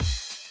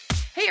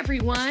Hey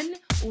everyone,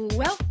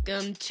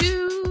 welcome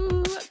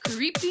to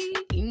Creepy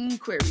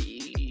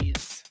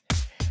Inquiries,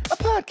 a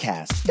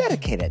podcast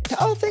dedicated to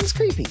all things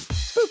creepy,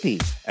 spooky,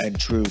 and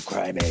true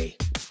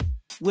crimey.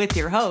 With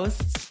your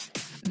hosts,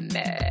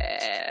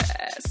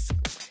 Mess,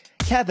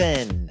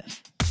 Kevin,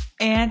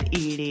 and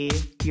Edie,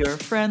 your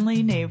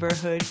friendly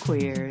neighborhood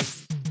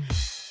queers.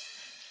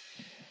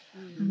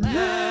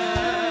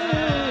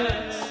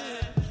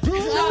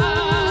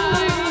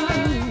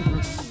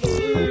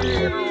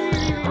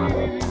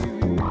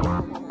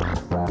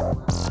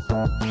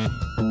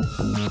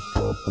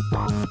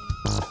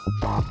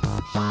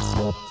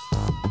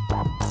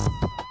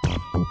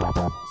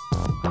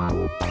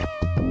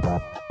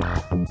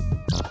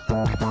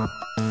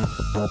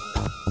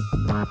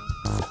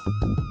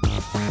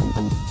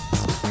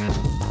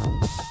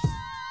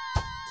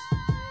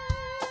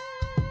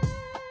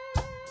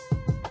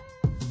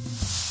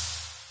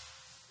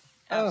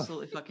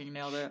 Absolutely fucking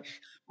nailed it.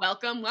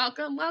 welcome.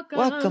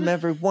 Welcome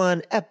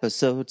everyone,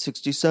 episode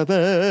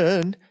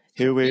 67.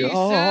 Here we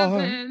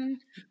are.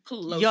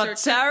 You're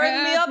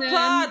tearing me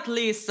apart,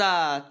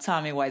 Lisa.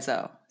 Tommy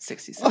Wiseau,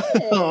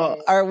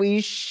 67. Are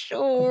we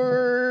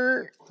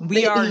sure?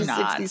 We are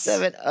not.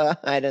 67?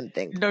 I didn't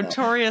think so.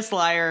 Notorious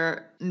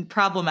liar,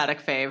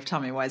 problematic fave,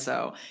 Tommy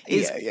Wiseau,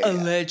 is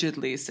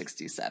allegedly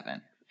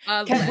 67.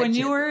 Kev, when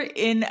you were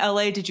in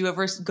LA, did you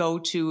ever go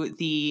to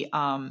the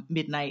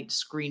midnight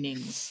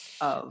screenings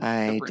of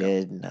I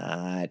did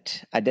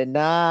not.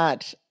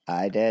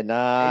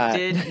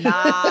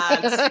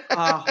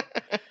 Oh.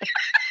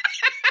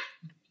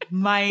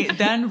 My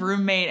then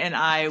roommate and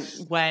I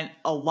went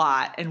a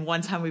lot, and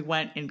one time we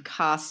went in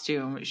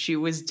costume. She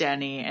was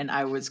Denny and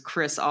I was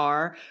Chris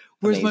R.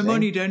 Where's my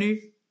money, Denny?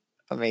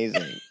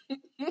 Amazing.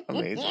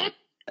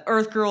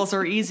 Earth Girls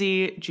Are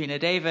Easy, Gina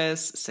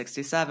Davis,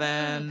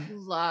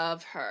 67.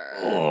 Love her.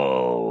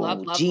 Oh,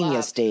 love,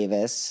 Genius love.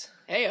 Davis.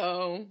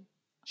 Heyo.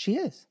 She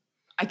is.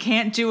 I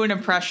can't do an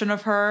impression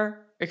of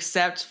her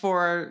except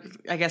for,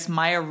 I guess,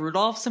 Maya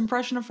Rudolph's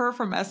impression of her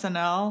from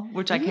SNL,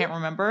 which I can't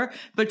remember.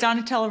 But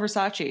Donatella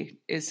Versace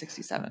is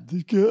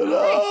 67. Get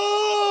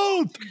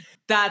out!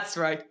 That's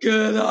right.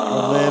 Get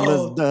My name is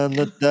out!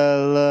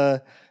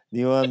 Donatella.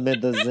 You want me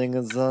to sing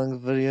a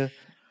song for you?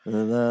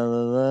 La, la,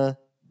 la, la.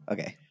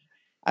 Okay.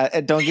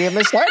 Don't get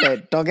me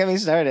started,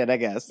 I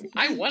guess.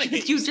 I want to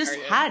get You just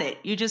had it.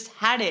 You just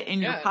had it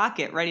in your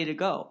pocket, ready to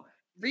go.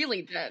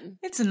 Really did.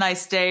 It's a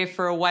nice day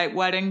for a white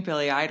wedding.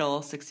 Billy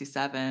Idol,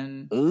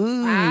 67.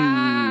 Ooh.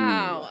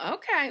 Wow.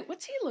 Okay.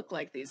 What's he look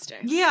like these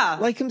days? Yeah.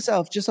 Like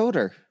himself, just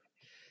older.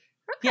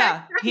 Okay.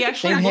 Yeah. He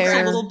actually Same looks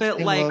hair, a little bit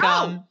same like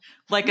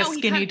look. a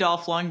skinny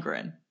Dolph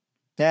Lundgren.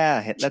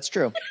 Yeah, that's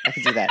true. I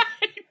can see that.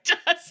 It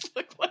does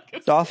look like a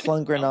Dolph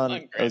Lundgren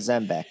on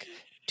Ozempic.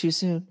 Too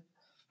soon.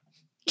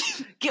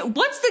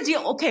 What's the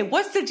deal? Okay,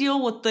 what's the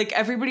deal with, like,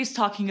 everybody's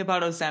talking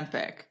about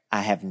Ozempic?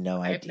 I have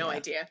no idea. I have no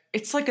idea.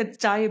 It's like a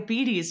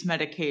diabetes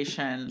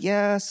medication.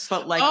 Yes.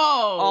 But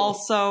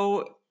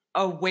also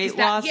a weight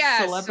loss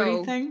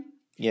celebrity thing.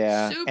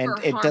 Yeah. Super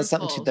and it does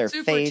something to their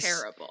super face.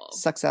 Terrible.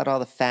 Sucks out all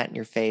the fat in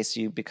your face.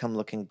 You become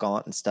looking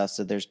gaunt and stuff.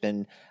 So there's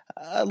been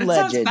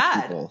alleged sounds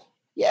bad. people.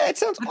 Yeah, it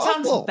sounds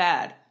awful. Sounds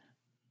bad.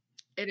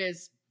 It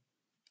is.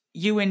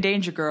 You in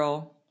Danger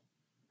Girl.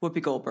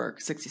 Whoopi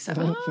Goldberg,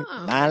 67.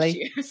 Oh,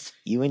 Molly, geez.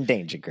 you in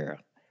danger, girl.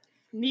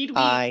 Need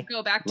we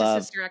go back to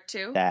love Sister Act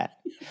 2? That.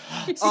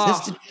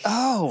 Sister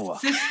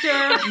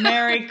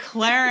Mary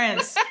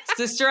Clarence.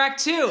 Sister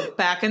Act 2.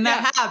 Back in the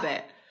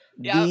habit.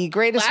 The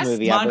greatest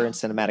movie ever in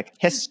cinematic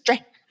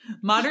history.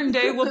 Modern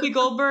day Whoopi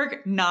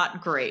Goldberg,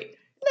 not great.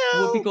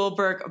 No. Whoopi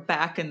Goldberg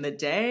back in the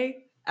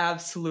day,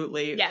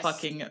 absolutely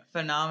fucking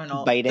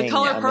phenomenal. Biting, The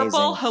Color Purple,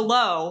 amazing.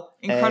 hello.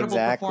 Incredible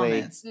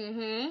performance.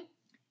 Mm-hmm.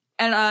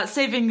 And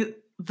saving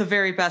the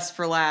very best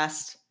for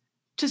last.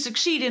 To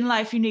succeed in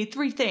life, you need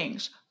three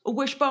things: a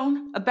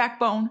wishbone, a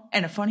backbone,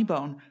 and a funny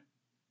bone.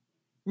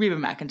 Reba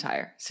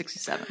McEntire,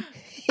 67.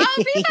 Oh,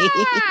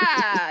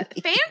 Reba!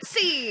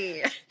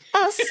 Fancy!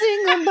 A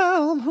single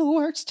mom who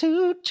works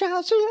 2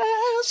 jobs who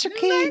loves her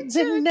kids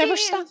and never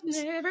stops.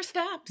 Never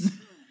stops.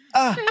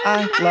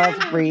 I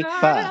love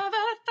Reba.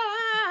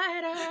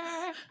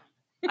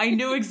 I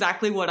knew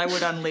exactly what I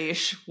would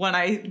unleash when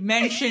I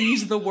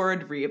mentioned the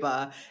word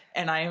Reba,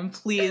 and I am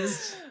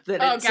pleased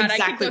that it's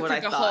exactly what I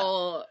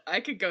thought.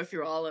 I could go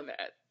through all of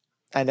it.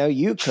 I know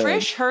you could.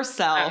 Trish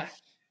herself.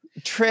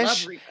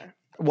 Love Reba.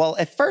 Well,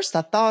 at first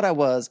I thought I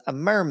was a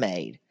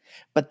mermaid,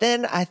 but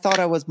then I thought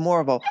I was more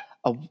of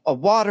a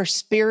water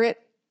spirit.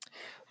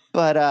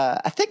 But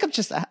I think I'm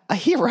just a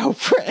hero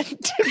friend.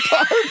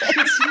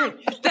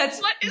 That's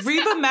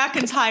Reba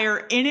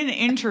McEntire in an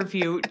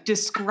interview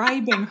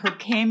describing her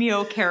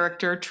cameo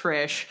character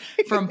Trish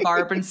from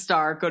Barb and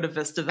Star Go to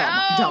Vista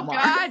Del Mar.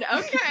 Oh, God.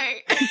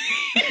 Okay.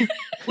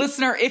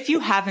 Listener, if you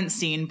haven't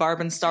seen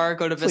Barb and Star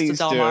Go to Vista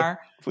Del Mar,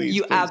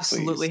 you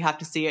absolutely have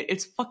to see it.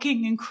 It's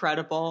fucking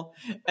incredible.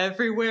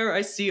 Everywhere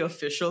I see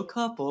official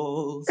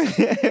couples.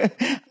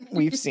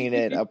 We've seen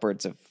it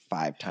upwards of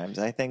 5 times,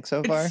 I think,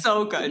 so far. It's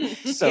so good.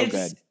 So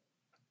good.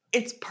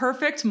 It's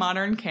perfect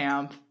modern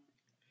camp.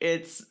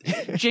 It's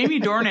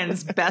Jamie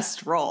Dornan's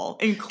best role,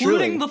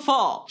 including the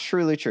fall.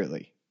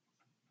 Truly.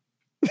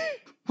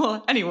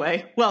 Well,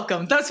 anyway,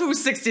 welcome. That's who's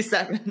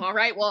 67. All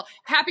right. Well,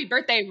 happy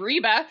birthday,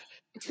 Reba.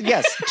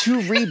 Yes, to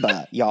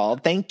Reba, y'all.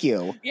 Thank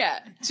you. Yeah.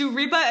 To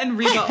Reba and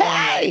Reba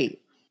only.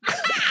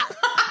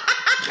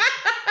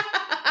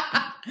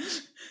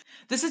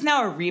 This is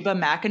now a Reba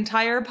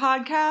McEntire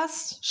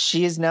podcast.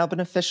 She has now been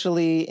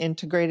officially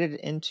integrated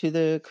into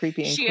the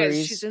Creepy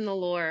Inquiries. She's in the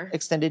lore.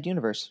 Extended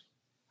universe.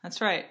 That's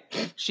right.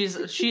 She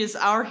is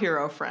our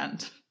hero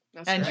friend.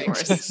 That's and right.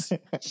 yours.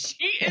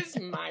 She is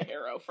my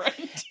hero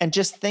friend. And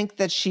just think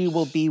that she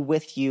will be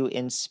with you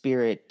in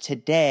spirit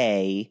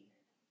today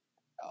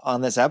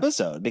on this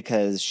episode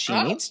because she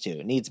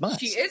needs must.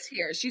 She is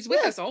here. She's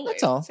with us always.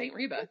 That's all. Saint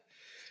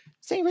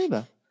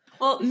Reba.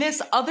 Well,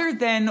 Nis, other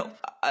than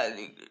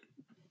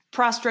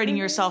prostrating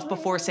yourself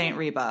before Saint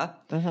Reba,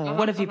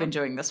 what have you been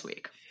doing this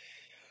week?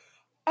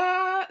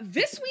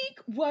 This week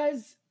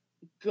was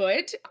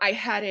good. I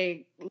had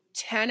a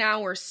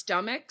 10-hour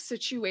stomach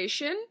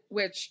situation,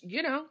 which,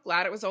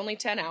 glad it was only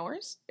 10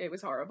 hours. It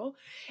was horrible.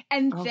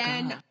 And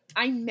then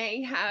I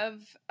may have,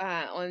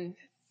 on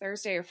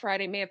Thursday or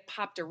Friday, may have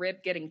popped a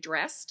rib getting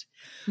dressed.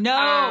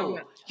 No,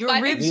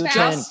 your ribs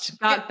just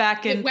got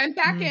back in. It went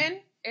back in.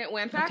 It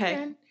went back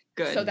in.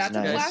 Good. So that's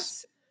nice. a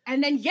plus.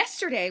 And then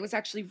yesterday was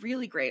actually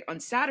really great. On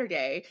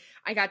Saturday,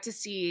 I got to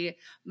see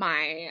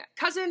my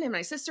cousin and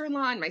my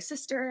sister-in-law and my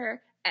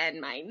sister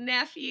and my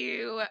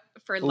nephew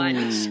for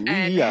lunch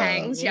and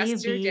hangs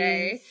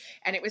yesterday.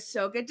 And it was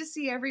so good to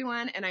see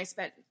everyone. And I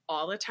spent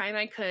all the time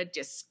I could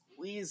just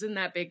squeezing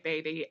that big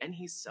baby. And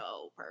he's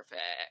so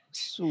perfect.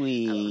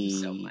 Sweet. I love him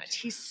so much.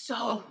 He's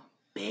so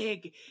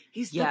big.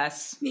 He's the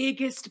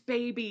biggest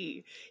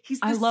baby.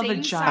 I love a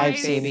giant I've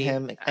seen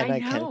him and I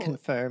can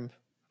confirm.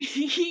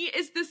 He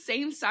is the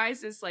same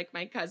size as like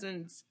my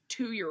cousin's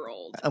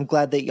 2-year-old. I'm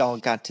glad that y'all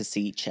got to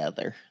see each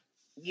other.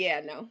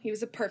 Yeah, no, he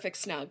was a perfect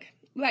snug.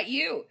 What about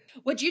you?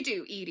 What'd you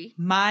do, Edie?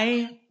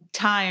 My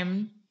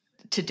time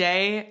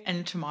today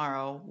and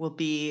tomorrow will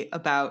be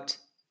about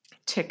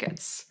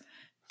tickets,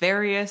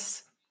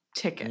 various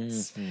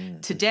tickets.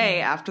 Today,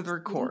 after the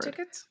record,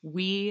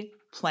 we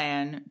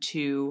plan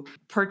to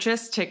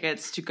purchase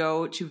tickets to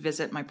go to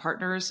visit my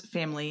partner's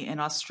family in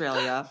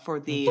Australia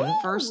for the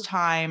first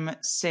time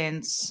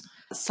since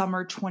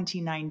summer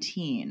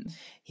 2019.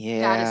 Yeah.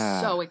 That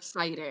is so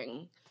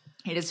exciting.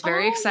 It is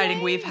very exciting.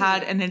 Yay. We've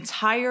had an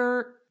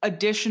entire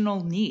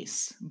additional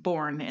niece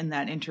born in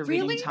that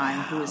intervening time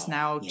who is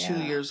now 2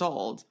 years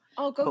old.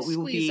 Oh, go but we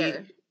will be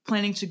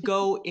planning to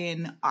go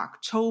in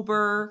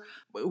October.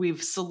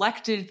 We've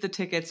selected the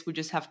tickets. We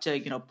just have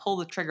to, pull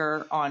the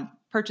trigger on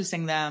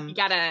purchasing them. You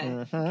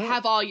gotta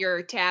have all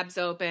your tabs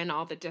open,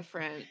 all the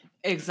different.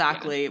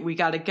 Exactly. Yeah. We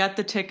got to get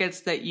the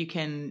tickets that you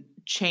can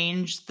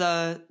change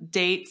the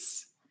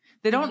dates.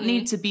 They don't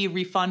need to be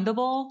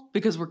refundable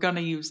because we're going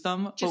to use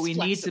them, but we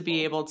need to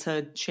be able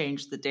to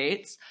change the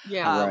dates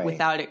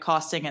without it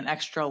costing an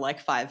extra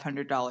like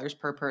 $500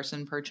 per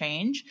person per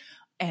change.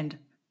 And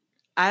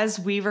as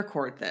we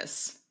record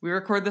this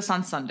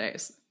on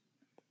Sundays.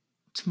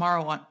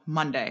 Tomorrow on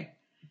Monday,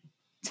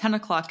 10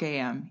 o'clock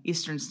a.m.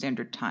 Eastern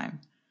Standard Time.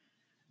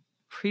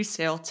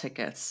 Pre-sale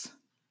tickets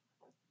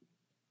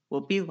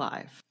will be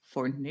live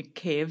for Nick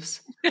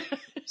Cave's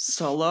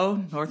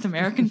solo North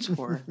American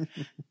tour.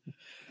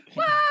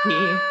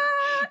 He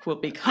will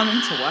be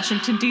coming to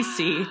Washington,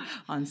 D.C.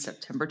 on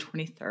September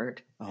 23rd.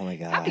 Oh, my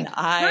God. Happy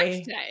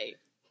birthday.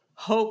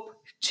 Hope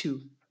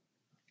to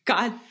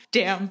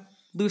goddamn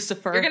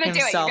Lucifer You're gonna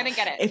himself. do it. You're going to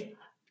get it. If,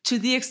 to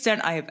the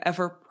extent I have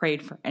ever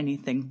prayed for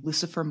anything,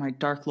 Lucifer, my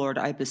dark lord,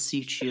 I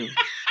beseech you.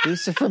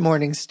 Lucifer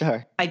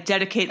Morningstar. I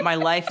dedicate my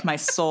life, my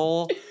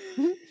soul.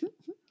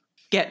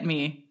 Get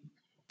me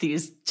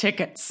these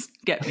tickets.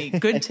 Get me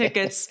good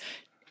tickets.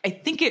 I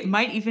think it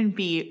might even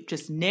be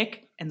just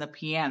Nick and the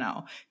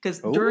piano. Because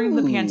during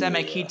the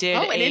pandemic, he did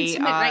an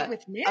intimate night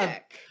with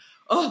Nick.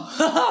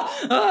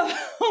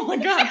 Oh my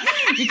God.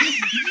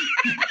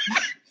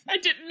 I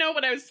didn't know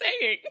what I was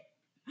saying.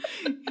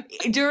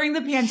 During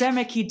the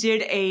pandemic, he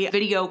did a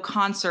video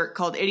concert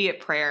called Idiot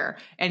Prayer,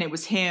 and it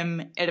was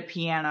him at a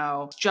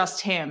piano,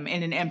 just him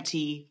in an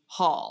empty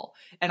hall.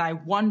 And I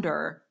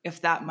wonder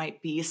if that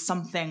might be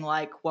something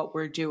like what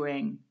we're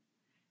doing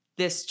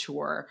this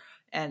tour.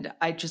 And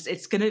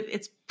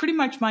it's pretty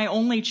much my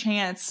only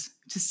chance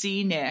to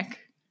see Nick.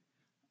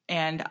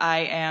 And I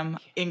am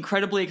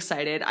incredibly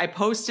excited. I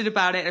posted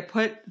about it. I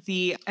put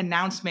the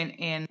announcement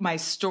in my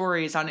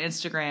stories on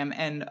Instagram,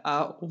 and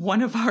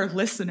one of our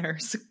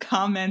listeners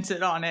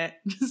commented on it,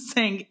 just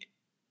saying,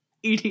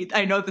 Edie,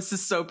 I know this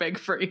is so big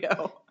for you.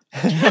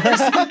 Or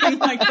something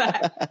like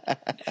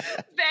that.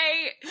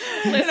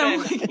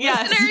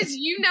 Listeners,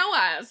 you know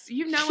us.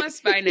 You know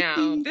us by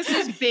now. This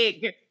is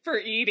big for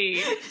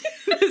Edie.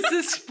 This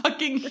is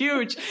fucking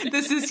huge.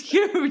 This is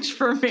huge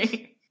for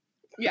me.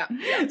 Yeah.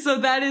 So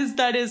that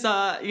is,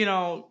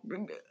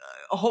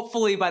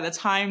 hopefully by the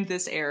time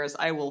this airs,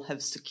 I will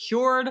have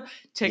secured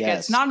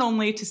tickets, not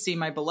only to see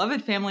my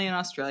beloved family in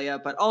Australia,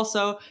 but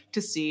also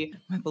to see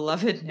my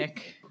beloved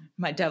Nick,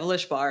 My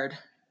devilish bard.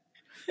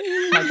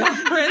 My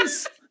bath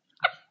prince.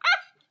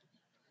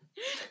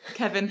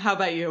 Kevin, how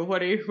about you?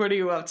 What are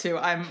you up to?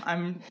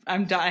 I'm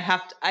I'm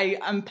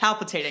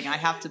palpitating. I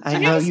have to. I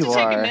know you to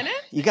take are. A minute?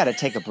 You got to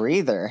take a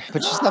breather.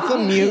 Put yourself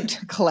on mute.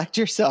 Collect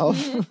yourself.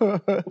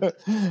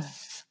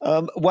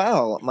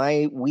 Well,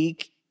 my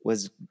week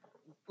was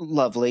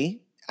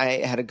lovely. I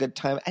had a good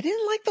time. I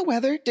didn't like the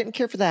weather. Didn't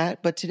care for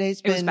that. But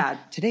It was bad.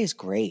 Today's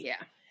great. Yeah.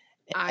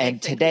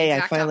 And today I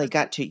finally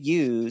got to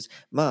use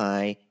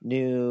my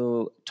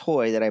new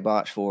toy that I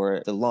bought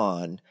for the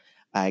lawn.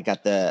 I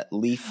got the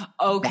leaf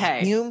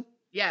vacuum.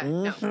 Yeah,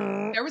 Mm-hmm.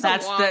 no. There was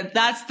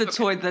that's the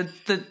toy.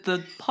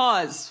 The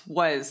pause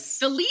was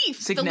the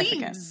leaf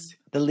significant.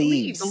 The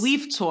leaves. The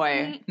leaf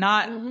toy,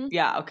 not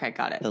yeah. Okay,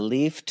 got it. The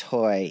leaf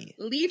toy.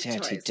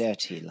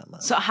 Dirty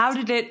Llama. So how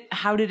did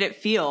it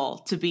feel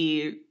to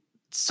be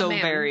so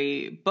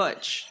very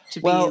butch,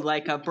 to be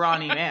like a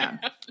brawny man?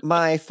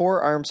 My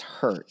forearms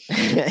hurt.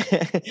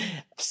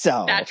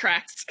 So that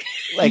tracks.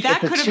 Like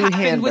that could have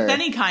happened with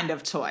any kind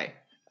of toy.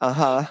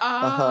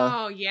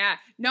 Oh yeah,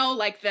 no,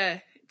 like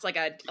it's like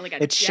a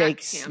it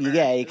shakes. Hammer.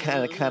 Yeah, you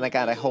kind of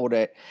gotta hold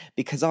it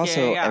because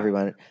also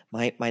everyone,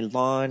 my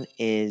lawn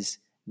is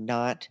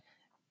not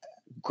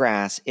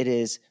grass; it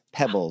is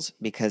pebbles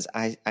because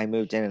I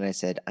moved in and I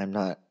said I'm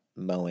not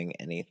mowing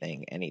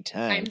anything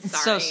anytime. I'm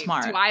sorry. So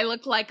smart. Do I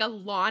look like a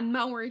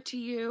lawnmower to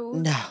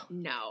you?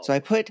 No. So I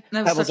put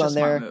pebbles on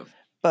there, move.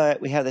 But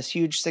we have this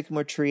huge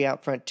sycamore tree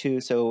out front too,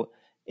 so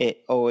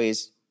it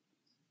always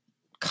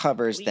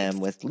covers them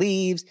with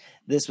leaves.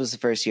 This was the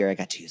first year I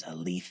got to use a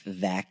leaf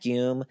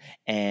vacuum.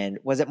 And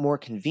was it more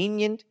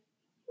convenient?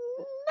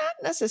 Not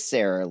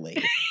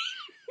necessarily.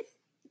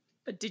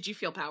 But did you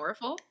feel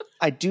powerful?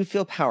 I do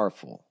feel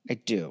powerful. I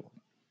do.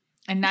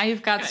 And now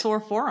you've got sore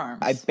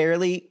forearms. I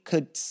barely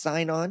could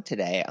sign on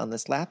today on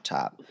this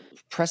laptop.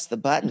 Press the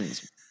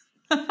buttons.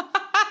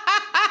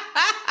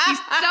 He's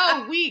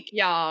so weak,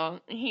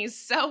 y'all. He's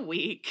so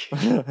weak.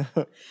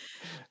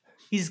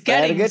 He's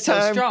getting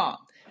so strong.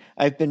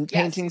 I've been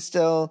painting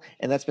still,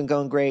 and that's been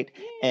going great.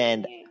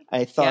 And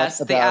I thought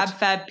the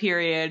AbFab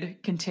period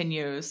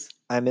continues.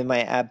 I'm in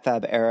my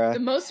AbFab era. The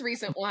most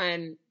recent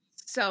one,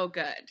 so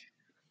good.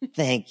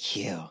 Thank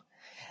you.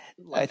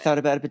 I thought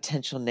about a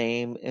potential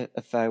name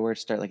if I were to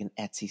start like an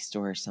Etsy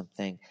store or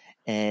something,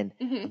 and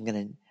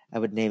I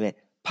would name it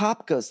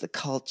 "Pop Goes the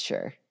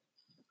Culture."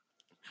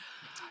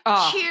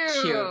 Oh,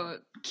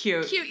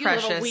 cute,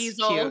 precious, little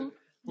weasel. Cute.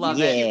 Love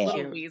it,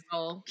 little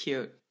weasel.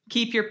 Cute.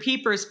 Keep your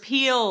peepers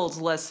peeled,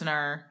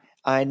 listener.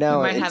 I know.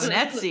 We might have an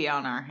Etsy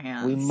on our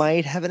hands. We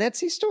might have an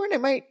Etsy store, and it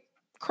might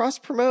cross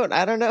promote.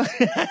 I don't know.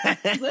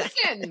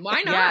 Listen,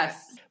 why not?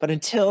 Yes. But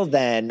until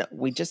then,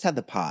 we just have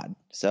the pod,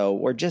 so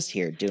we're just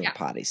here doing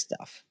potty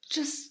stuff.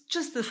 Just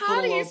this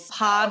little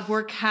pod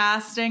we're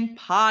casting,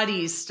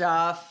 potty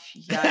stuff.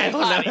 I don't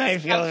know how I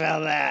feel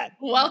about that.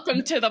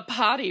 Welcome to the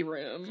potty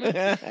room. Oh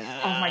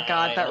my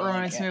God, that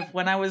reminds me of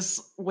when I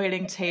was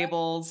waiting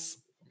tables.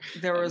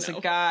 There was a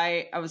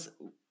guy. I was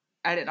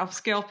at an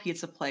upscale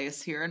pizza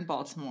place here in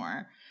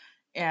Baltimore,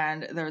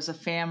 and there was a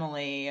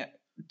family,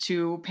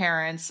 2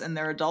 parents and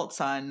their adult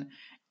son,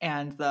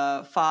 and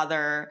the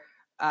father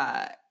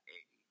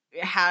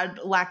had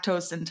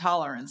lactose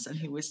intolerance, and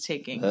he was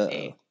taking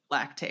a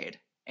Lactaid.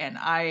 And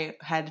I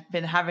had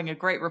been having a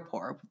great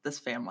rapport with this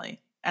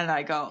family, and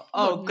I go,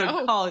 good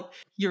call,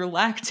 you're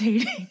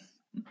lactating.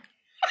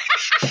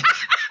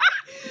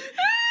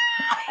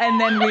 And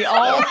then we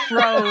all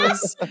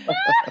froze,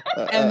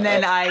 and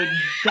then I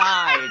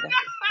died.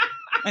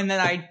 And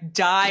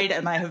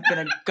I have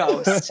been a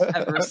ghost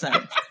ever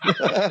since.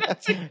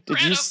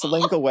 Did you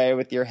slink away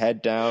with your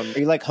head down? Are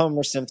you like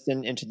Homer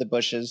Simpson into the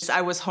bushes?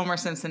 I was Homer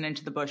Simpson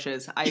into the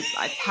bushes. I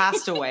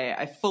passed away.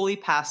 I fully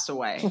passed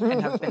away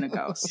and have been a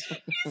ghost.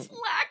 He's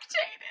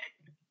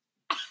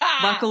lactating.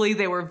 Luckily,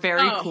 they were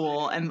very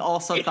cool and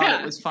also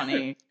thought it was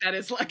funny. That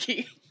is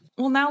lucky.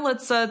 Well, now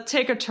let's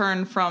take a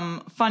turn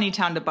from Funny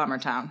Town to Bummer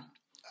Town.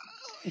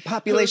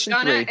 Population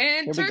 3.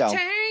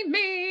 Entertain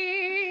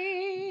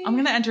me. I'm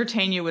going to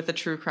entertain you with a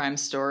true crime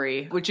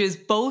story, which is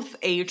both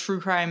a true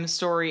crime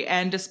story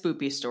and a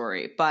spoopy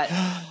story. But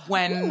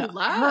when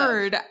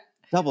heard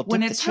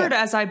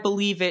as I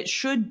believe it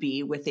should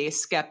be with a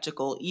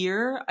skeptical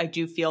ear, I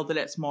do feel that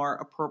it's more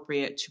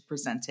appropriate to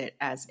present it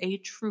as a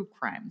true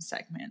crime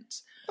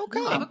segment.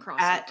 Okay.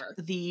 At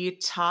the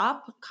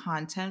top,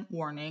 content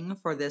warning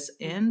for this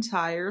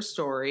entire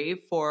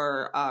story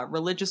for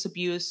religious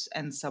abuse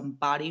and some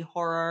body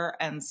horror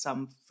and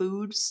some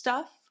food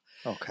stuff.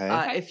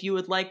 Okay. If you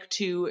would like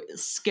to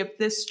skip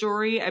this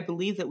story, I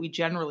believe that we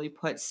generally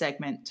put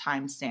segment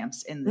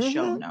timestamps in the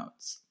show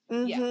notes.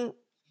 Mm-hmm. Yeah.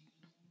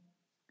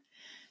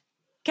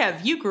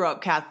 Kev, you grew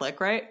up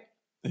Catholic, right?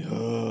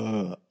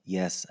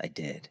 Yes, I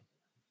did.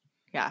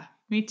 Yeah,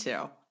 me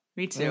too.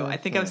 I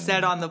think I've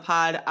said on the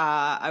pod,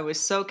 I was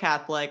so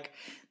Catholic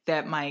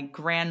that my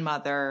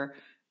grandmother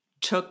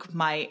took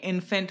my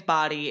infant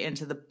body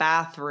into the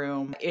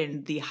bathroom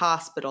in the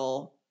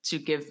hospital to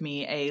give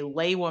me a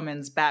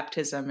laywoman's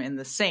baptism in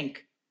the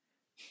sink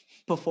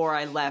before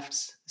I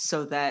left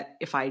so that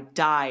if I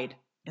died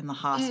in the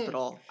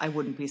hospital, I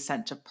wouldn't be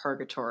sent to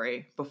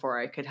purgatory before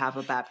I could have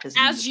a baptism.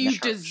 As you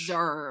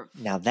deserve.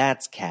 Now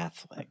that's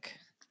Catholic.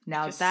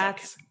 Now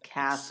that's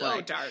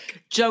Catholic. So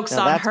dark. Joke's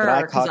on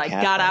her because I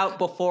got out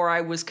before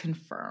I was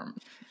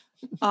confirmed.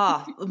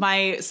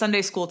 My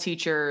Sunday school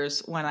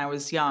teachers when I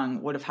was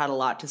young would have had a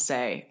lot to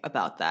say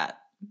about that.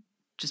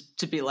 Just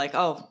to be like,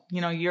 oh,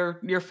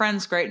 your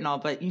friend's great and all,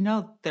 but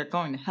they're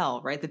going to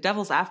hell, right? The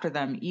devil's after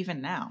them even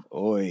now.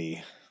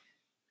 Oy.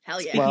 Hell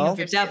yeah. Speaking of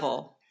the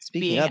devil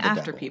being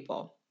after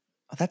people.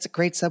 Oh, that's a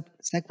great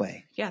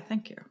segue. Yeah,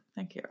 thank you.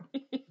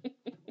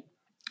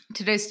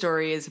 Today's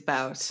story is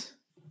about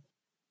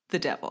the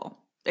devil,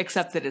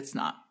 except that it's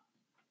not.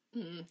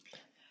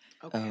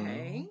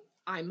 Okay.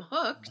 I'm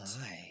hooked.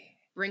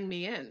 Bring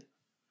me in.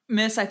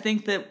 Miss, I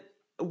think that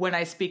when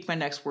I speak my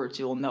next words,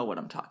 you'll know what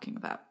I'm talking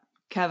about.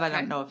 Kev, I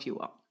don't know if you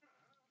will.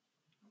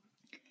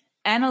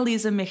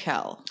 Anneliese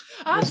Michel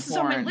was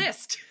born on my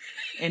list.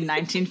 in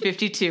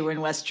 1952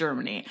 in West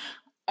Germany.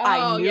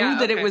 I knew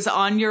that it was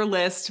on your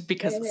list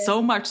because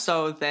so much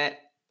so that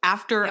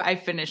after I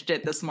finished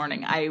it this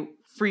morning, I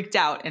freaked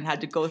out and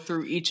had to go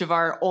through each of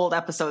our old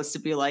episodes to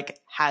be like,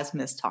 has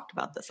Miss talked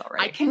about this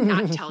already? I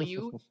cannot tell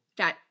you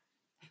that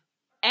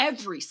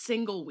every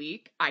single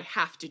week I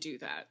have to do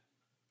that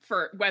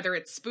for whether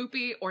it's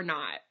spoopy or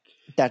not.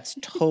 That's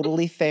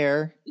totally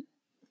fair.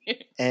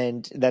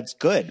 And that's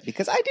good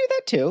because I do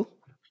that too.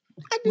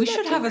 We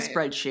should have a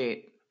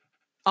spreadsheet.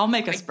 I'll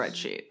make a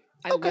spreadsheet.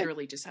 I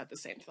literally just had the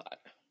same thought.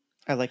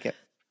 I like it.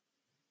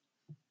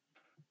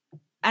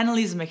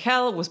 Anneliese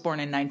Michel was born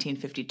in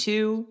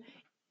 1952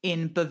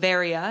 in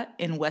Bavaria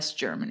in West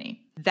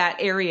Germany. That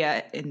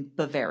area in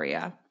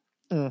Bavaria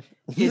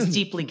is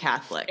deeply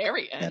Catholic.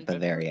 That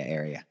Bavaria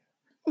area.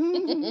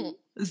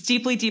 It's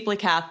deeply, deeply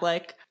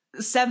Catholic.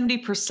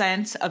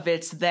 70% of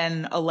its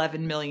then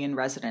 11 million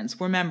residents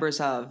were members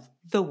of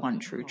the One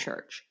True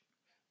Church.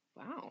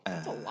 Wow,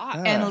 that's a lot.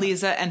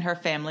 Anneliese and her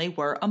family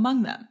were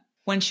among them.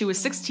 When she was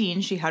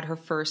 16, she had her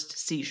first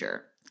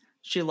seizure.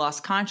 She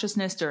lost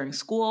consciousness during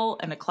school,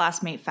 and a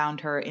classmate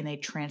found her in a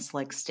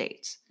trance-like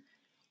state.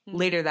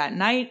 Later that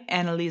night,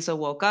 Anneliese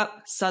woke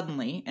up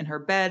suddenly in her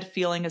bed,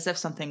 feeling as if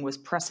something was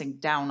pressing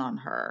down on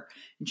her.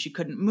 And she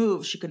couldn't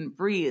move, she couldn't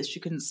breathe, she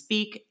couldn't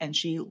speak, and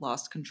she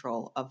lost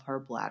control of her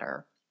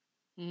bladder.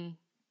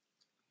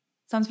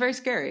 Sounds very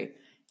scary.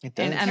 It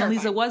does. And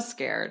Anneliese was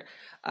scared.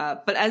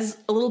 But as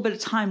a little bit of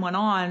time went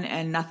on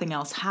and nothing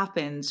else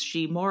happened,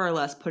 she more or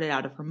less put it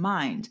out of her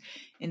mind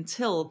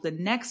until the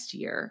next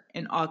year,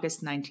 in August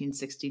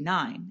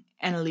 1969,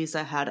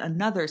 Anneliese had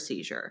another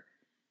seizure.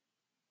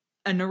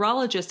 A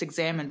neurologist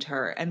examined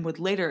her and would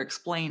later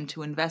explain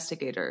to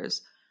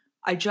investigators,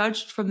 I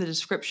judged from the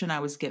description I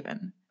was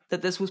given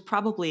that this was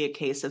probably a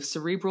case of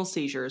cerebral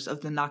seizures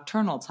of the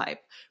nocturnal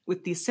type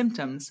with the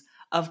symptoms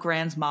of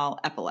grand mal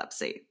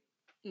epilepsy.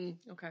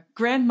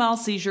 Grand mal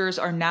seizures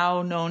are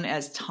now known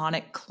as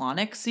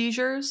tonic-clonic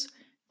seizures.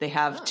 They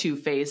have two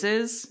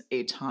phases,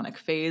 a tonic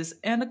phase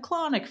and a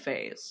clonic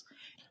phase.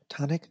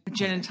 Tonic?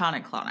 Gin and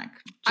tonic clonic.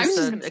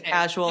 Just a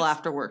casual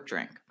after-work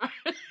drink.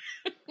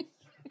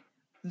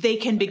 They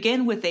can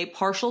begin with a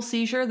partial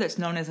seizure that's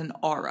known as an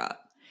aura.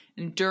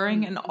 And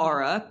during an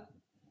aura,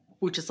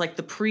 which is like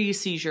the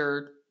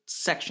pre-seizure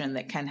section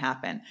that can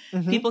happen,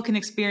 people can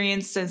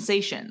experience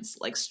sensations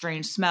like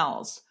strange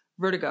smells,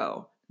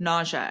 vertigo,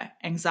 nausea,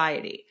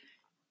 anxiety.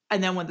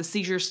 And then when the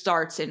seizure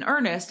starts in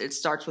earnest, it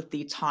starts with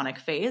the tonic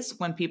phase,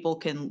 when people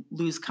can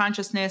lose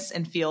consciousness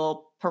and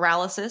feel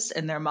paralysis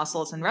in their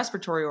muscles and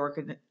respiratory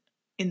organs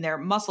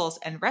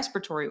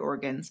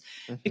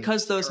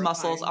because those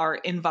muscles are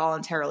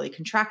involuntarily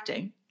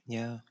contracting.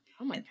 Yeah.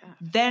 Oh my God.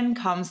 Then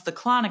comes the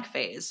clonic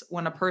phase,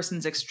 when a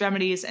person's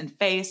extremities and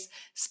face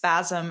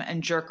spasm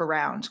and jerk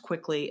around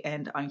quickly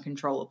and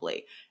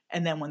uncontrollably.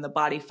 And then when the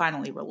body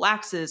finally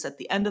relaxes at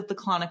the end of the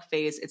clonic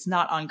phase, it's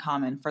not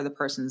uncommon for the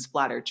person's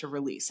bladder to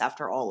release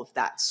after all of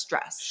that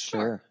stress.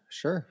 Sure.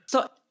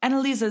 So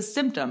Anneliese's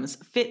symptoms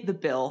fit the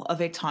bill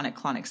of a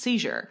tonic-clonic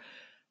seizure.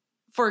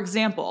 For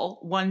example,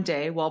 one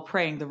day while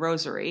praying the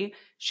rosary,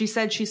 she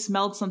said she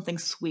smelled something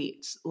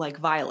sweet, like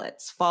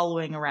violets,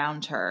 following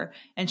around her,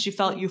 and she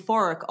felt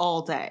euphoric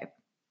all day.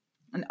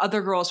 And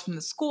other girls from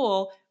the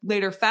school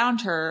later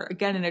found her,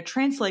 again in a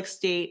trance-like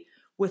state,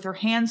 with her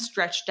hands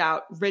stretched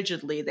out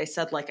rigidly. They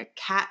said like a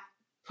cat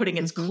putting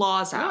its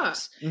claws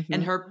out,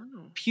 and her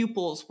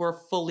pupils were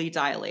fully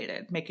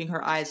dilated, making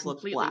her eyes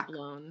look black.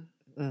 Blown.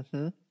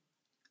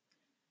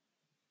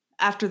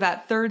 After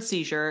that third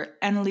seizure,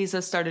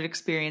 Anneliese started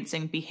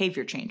experiencing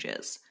behavior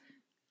changes.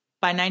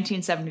 By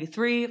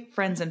 1973,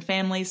 friends and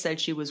family said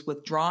she was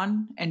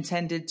withdrawn and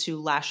tended to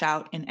lash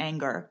out in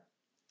anger.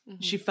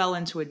 She fell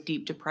into a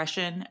deep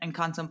depression and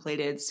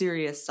contemplated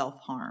serious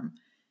self-harm.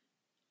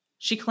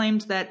 She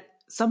claimed that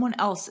someone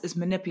else is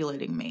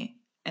manipulating me,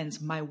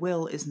 and my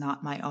will is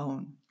not my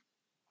own.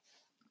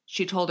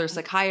 She told her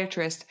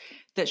psychiatrist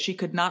that she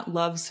could not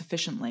love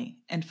sufficiently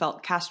and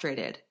felt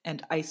castrated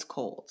and ice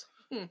cold.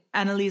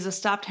 Anneliese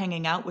stopped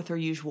hanging out with her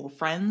usual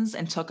friends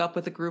and took up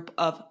with a group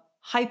of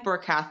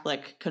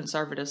hyper-Catholic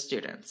conservative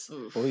students.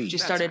 Oy. She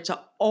started to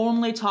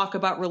only talk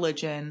about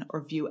religion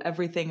or view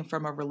everything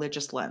from a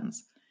religious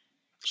lens.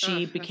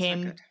 She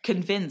became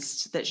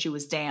convinced that she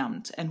was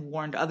damned and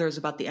warned others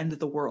about the end of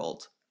the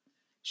world.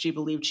 She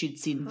believed she'd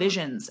seen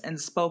visions and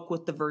spoke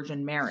with the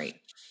Virgin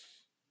Mary.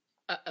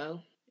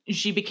 Uh-oh.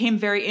 She became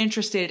very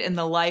interested in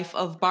the life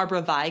of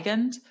Barbara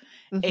Weigand,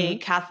 a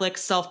Catholic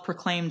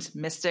self-proclaimed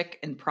mystic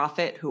and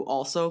prophet who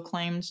also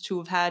claimed to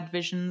have had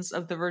visions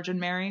of the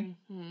Virgin Mary.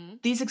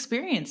 These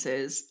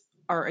experiences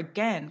are,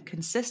 again,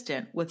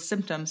 consistent with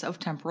symptoms of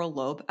temporal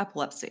lobe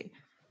epilepsy.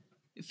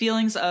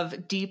 Feelings of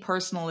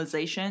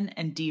depersonalization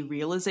and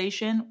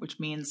derealization, which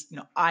means,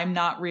 I'm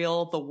not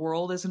real, the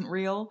world isn't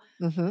real,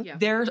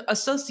 they're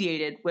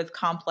associated with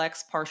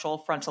complex partial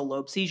frontal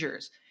lobe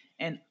seizures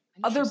and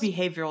other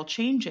behavioral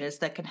changes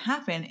that can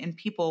happen in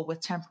people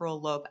with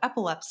temporal lobe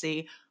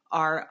epilepsy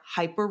are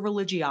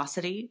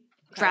hyper-religiosity,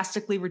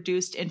 drastically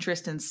reduced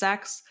interest in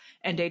sex,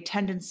 and a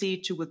tendency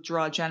to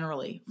withdraw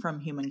generally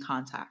from human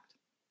contact.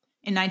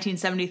 In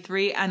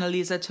 1973,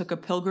 Anneliese took a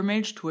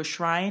pilgrimage to a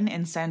shrine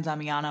in San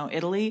Damiano,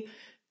 Italy.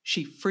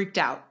 She freaked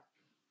out.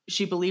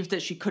 She believed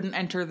that she couldn't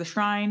enter the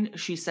shrine.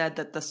 She said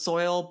that the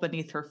soil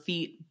beneath her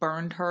feet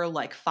burned her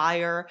like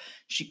fire.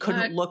 She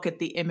couldn't look at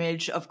the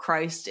image of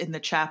Christ in the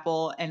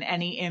chapel and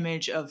any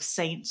image of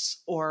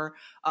saints or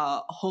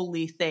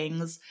holy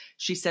things.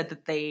 She said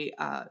that they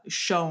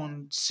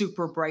shone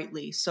super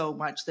brightly so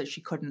much that she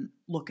couldn't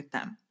look at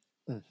them.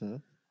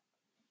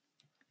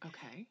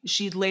 Okay.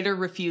 She later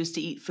refused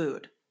to eat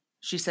food.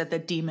 She said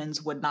that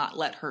demons would not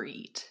let her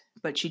eat,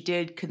 but she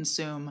did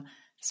consume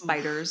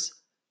spiders,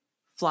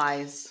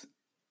 flies,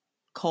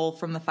 coal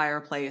from the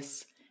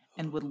fireplace,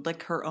 and would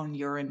lick her own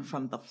urine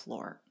from the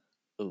floor.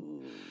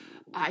 Ooh.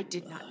 I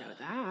did not know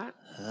that.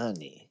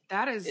 Honey.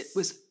 It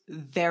was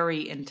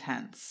very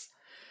intense.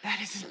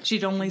 That is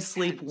She'd only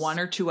sleep 1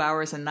 or 2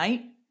 hours a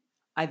night,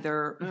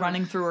 either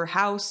running through her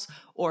house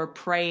or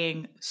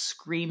praying,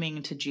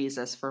 screaming to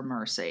Jesus for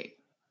mercy.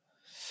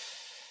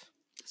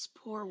 This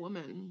poor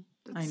woman.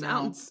 I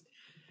know.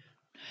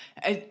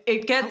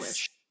 It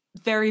gets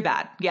very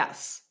bad.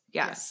 Yes.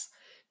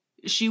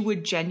 She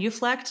would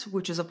genuflect,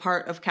 which is a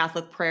part of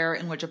Catholic prayer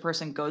in which a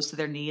person goes to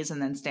their knees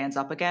and then stands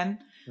up again,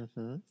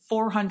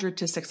 400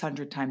 to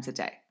 600 times a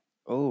day.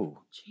 Oh.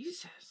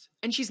 Jesus.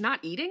 And she's not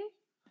eating?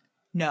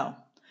 No.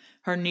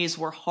 Her knees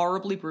were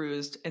horribly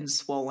bruised and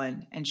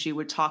swollen, and she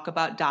would talk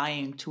about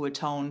dying to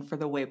atone for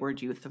the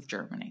wayward youth of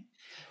Germany.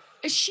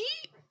 Is she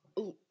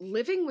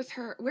living with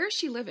her? Where is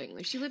she living?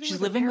 Is she living She's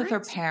with living her with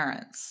her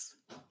parents?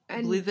 parents.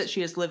 I believe that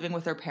she is living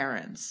with her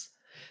parents.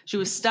 She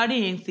was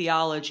studying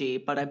theology,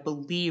 but I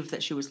believe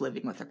that she was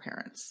living with her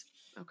parents.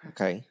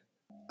 Okay.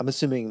 I'm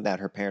assuming that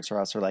her parents are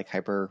also like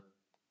hyper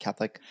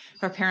Catholic.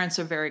 Her parents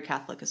are very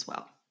Catholic as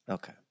well.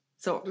 Okay.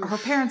 So her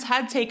parents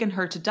had taken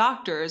her to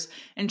doctors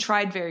and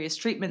tried various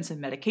treatments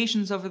and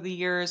medications over the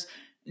years.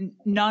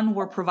 None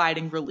were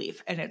providing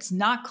relief. And it's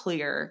not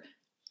clear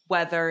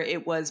whether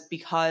it was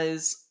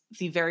because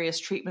the various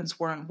treatments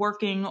weren't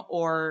working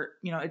or,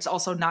 it's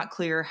also not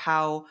clear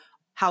how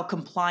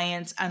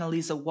compliant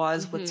Anneliese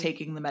was with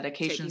taking the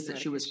medications that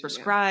she was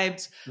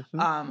prescribed,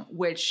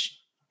 which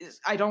is,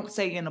 I don't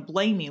say in a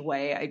blamey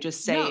way. I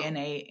just say in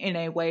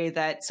a way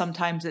that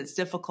sometimes it's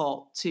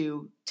difficult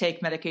to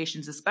take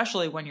medications,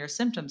 especially when your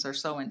symptoms are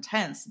so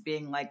intense,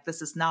 being like,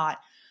 this is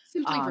not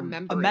a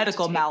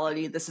medical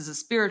malady. This is a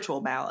spiritual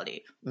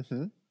malady.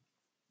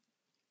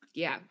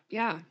 Yeah.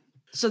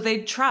 So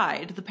they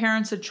tried. The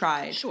parents had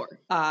tried. Sure.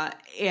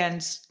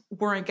 And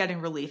weren't getting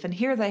relief. And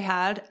here they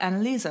had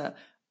Anneliese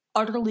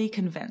utterly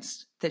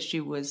convinced that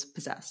she was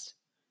possessed.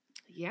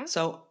 Yeah.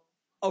 So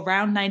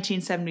around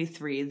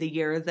 1973, the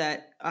year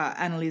that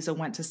Anneliese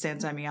went to San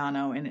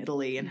Damiano in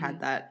Italy and had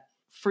that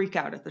freak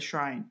out at the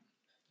shrine,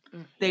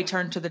 they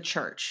turned to the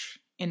church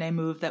in a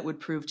move that would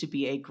prove to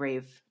be a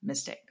grave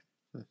mistake.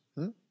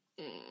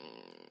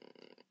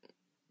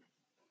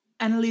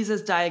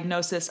 Anneliese's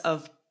diagnosis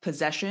of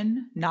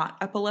possession, not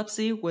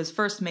epilepsy, was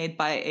first made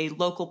by a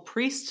local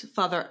priest,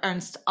 Father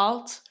Ernst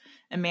Alt,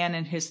 a man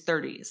in his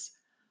 30s.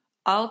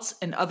 Alt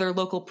and other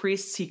local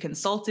priests he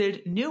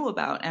consulted knew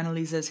about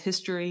Anneliese's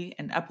history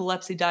and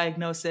epilepsy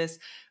diagnosis,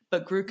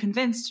 but grew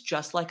convinced,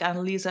 just like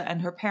Anneliese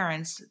and her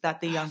parents,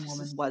 that the young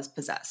woman was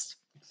possessed.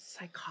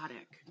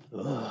 Psychotic.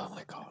 Oh,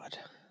 my God.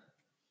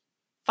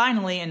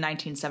 Finally, in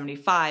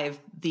 1975,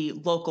 the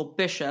local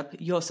bishop,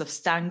 Josef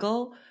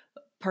Stangl,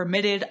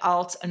 permitted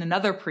Alt and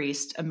another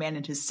priest, a man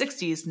in his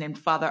 60s named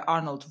Father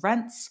Arnold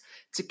Rentz,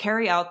 to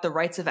carry out the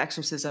rites of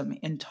exorcism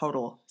in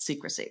total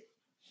secrecy.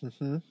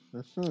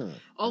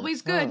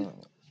 Always good.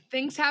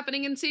 Things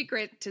happening in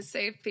secret to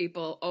save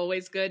people.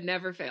 Always good,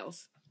 never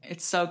fails.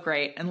 It's so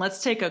great. And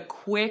let's take a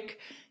quick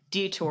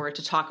detour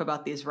to talk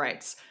about these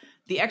rites.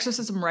 The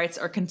exorcism rites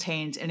are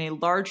contained in a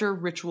larger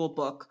ritual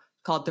book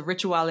called the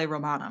Rituale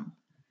Romanum.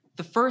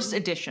 The first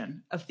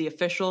edition of the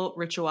official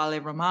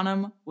Rituale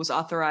Romanum was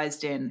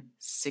authorized in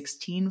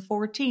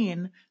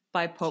 1614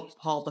 by Pope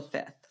Paul V.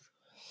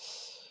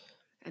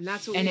 And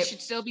that's what we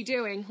should still be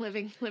doing,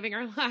 living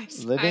our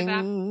lives.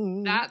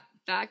 That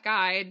that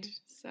guide.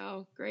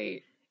 So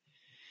great.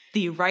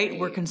 The rite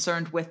we're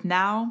concerned with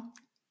now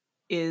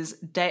is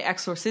De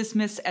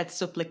Exorcismis et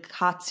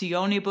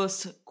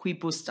Supplicationibus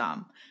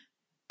Quibusdam,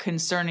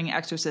 concerning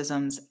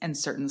exorcisms and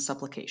certain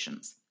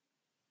supplications.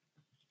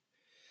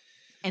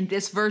 And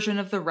this version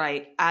of the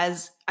rite,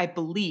 as I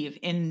believe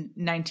in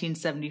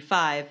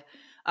 1975,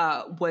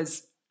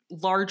 was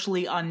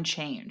largely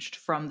unchanged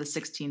from the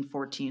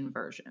 1614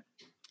 version.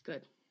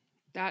 Good.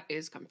 That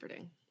is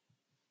comforting.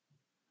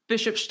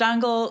 Bishop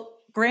Stangl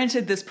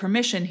granted this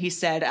permission, he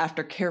said,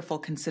 after careful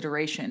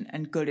consideration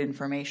and good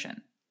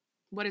information.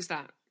 What is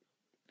that?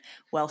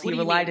 Well, he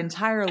relied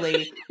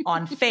entirely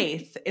on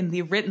faith in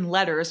the written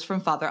letters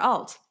from Father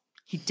Alt.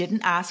 He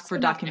didn't ask for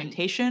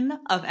documentation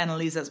of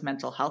Anneliese's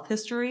mental health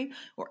history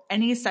or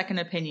any second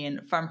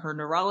opinion from her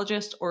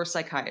neurologist or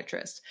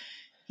psychiatrist.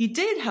 He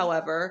did,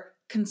 however,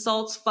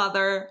 consult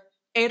Father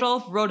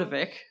Adolf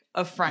Rodewijk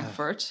of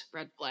Frankfurt,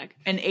 red flag,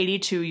 an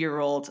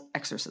 82-year-old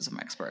exorcism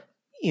expert.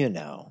 You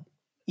know,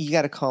 you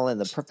got to call in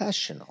the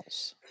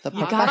professionals.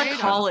 You got to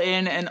call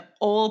in an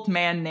old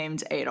man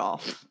named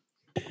Adolf.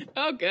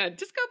 Oh, good.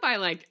 Just go by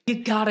like...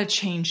 You gotta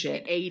change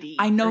it. 80.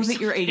 I know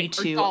that you're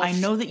 82. I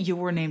know that you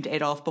were named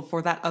Adolf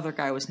before that other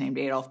guy was named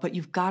Adolf, but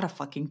you've gotta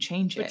fucking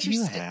change it. But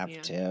you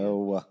have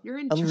to. You're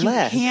in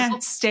unless you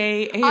can't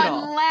stay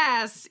Adolf.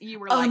 Unless you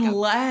were like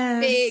a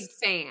big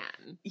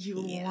fan. You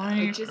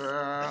like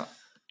her.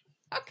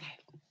 Okay.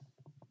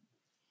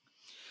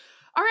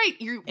 All right,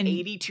 you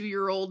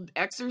 82-year-old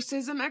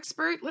exorcism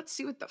expert. Let's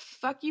see what the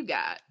fuck you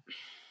got.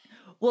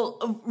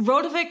 Well,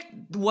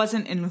 Rodewijk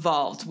wasn't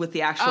involved with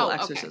the actual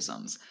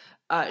exorcisms.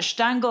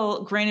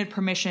 Stangl granted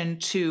permission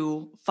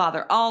to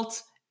Father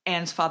Alt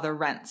and Father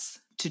Rentz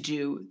to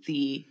do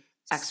the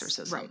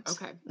exorcisms. Right,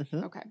 okay.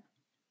 Mm-hmm. Okay.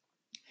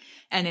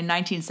 And in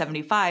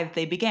 1975,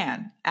 they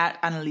began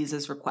at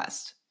Anneliese's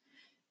request.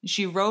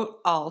 She wrote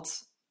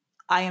Alt,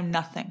 "I am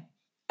nothing.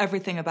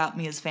 Everything about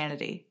me is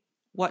vanity.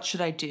 What should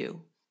I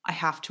do? I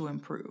have to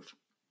improve."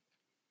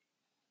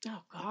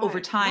 Oh, God. Over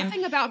time...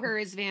 Nothing about her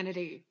is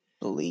vanity.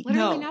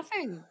 Literally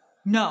nothing.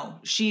 No,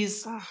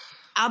 she's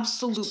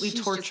absolutely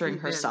torturing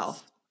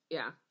herself.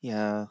 Yeah.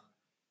 Yeah.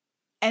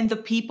 And the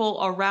people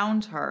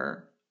around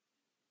her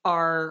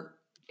are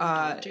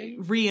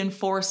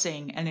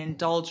reinforcing and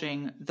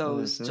indulging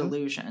those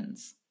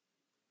delusions.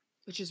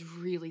 Which is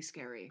really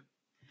scary.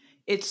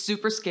 It's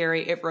super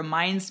scary. It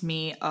reminds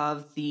me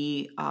of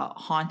the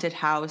haunted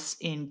house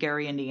in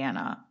Gary,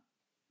 Indiana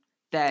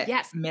that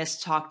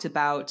Miss talked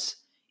about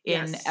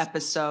in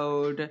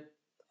episode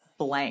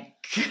blank.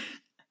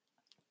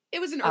 It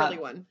was an early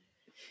one.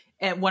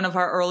 At one of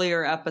our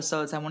earlier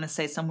episodes, I want to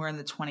say somewhere in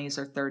the 20s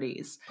or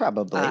 30s.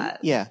 Probably,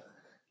 yeah.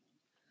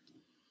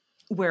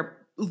 Where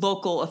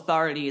local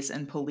authorities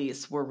and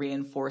police were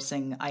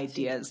reinforcing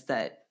ideas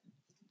that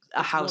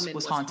a house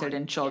was haunted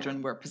and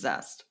children were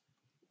possessed.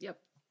 Yep.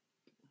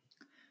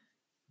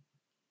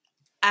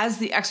 As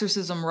the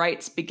exorcism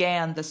rites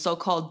began, the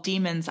so-called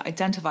demons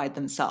identified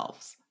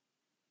themselves.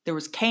 There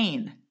was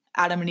Cain,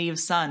 Adam and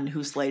Eve's son,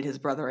 who slayed his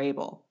brother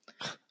Abel.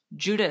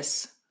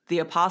 Judas, the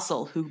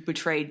apostle who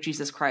betrayed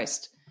Jesus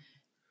Christ.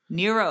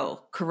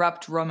 Nero,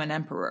 corrupt Roman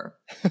emperor.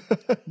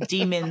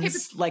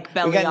 Demons like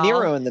Belial. We got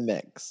Nero in the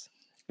mix.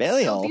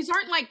 Belial. So these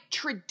aren't like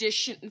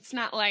tradition. It's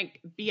not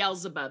like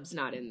Beelzebub's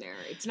not in there.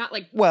 It's not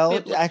like...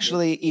 Well,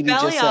 actually, Evie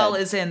Belial just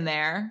said. is in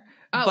there,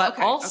 but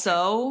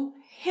also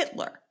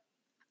Hitler.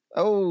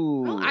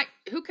 Oh. Well,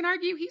 who can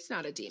argue he's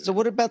not a demon? So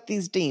what about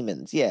these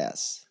demons?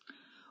 Yes.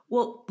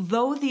 Well,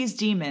 though these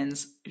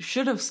demons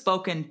should have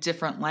spoken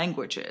different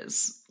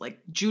languages, like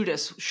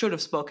Judas should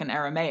have spoken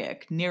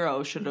Aramaic,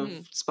 Nero should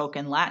have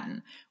spoken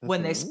Latin.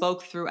 When they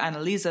spoke through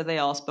Anneliese, they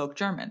all spoke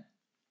German.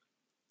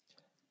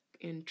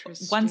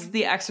 Interesting. Once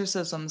the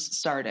exorcisms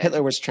started,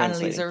 Hitler was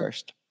translating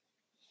first.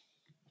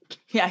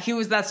 Yeah, he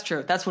was. That's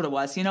true. That's what it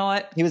was. You know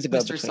what? He was a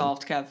Mystery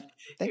solved, Kev.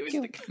 Thank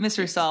you.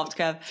 Mystery solved,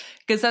 Kev.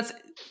 Because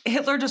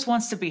Hitler just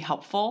wants to be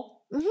helpful.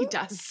 He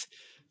does.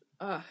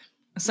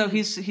 So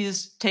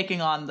he's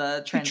taking on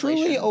the translation.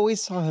 He truly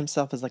always saw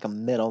himself as like a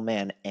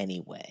middleman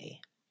anyway.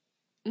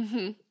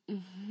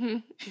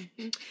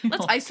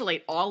 Let's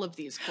isolate all of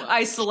these quotes.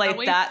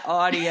 Isolate that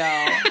audio.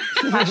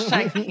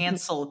 Hashtag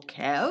cancel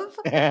Kev.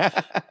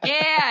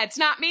 Yeah, it's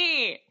not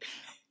me.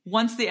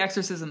 Once the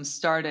exorcism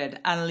started,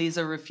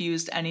 Anneliese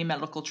refused any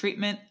medical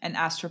treatment and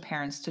asked her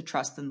parents to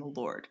trust in the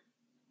Lord.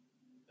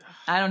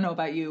 I don't know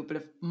about you, but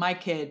if my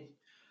kid,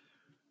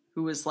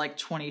 who was like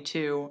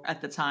 22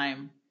 at the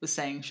time, was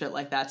saying shit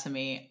like that to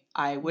me,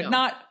 I would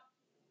not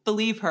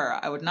believe her.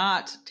 I would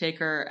not take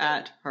her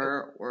at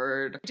her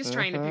word. I'm just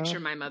trying to picture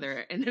my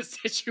mother in this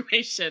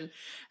situation.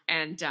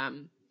 And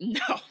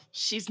no,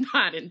 she's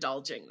not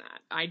indulging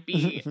that. I'd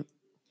be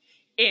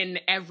in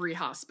every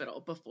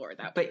hospital before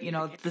that. But, you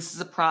know, this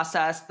is a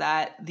process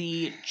that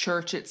the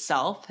church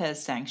itself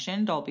has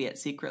sanctioned, albeit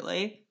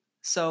secretly.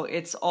 So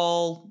it's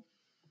all,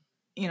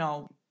 you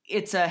know,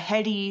 it's a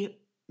heady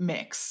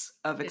mix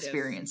of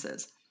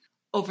experiences.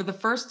 Over the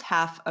first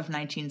half of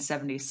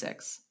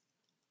 1976,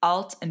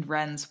 Alt and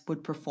Renz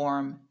would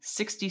perform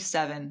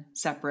 67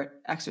 separate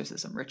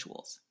exorcism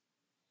rituals.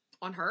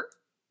 On her?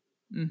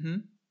 Mm-hmm.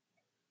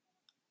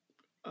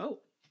 Oh,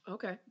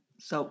 okay.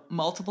 So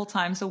multiple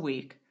times a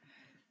week.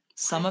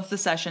 Some of the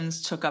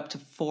sessions took up to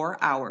 4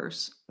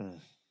 hours.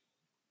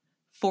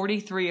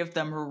 43 of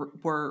them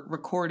were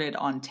recorded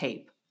on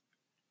tape.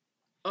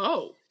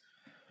 Oh.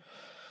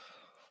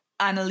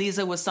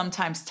 Anneliese was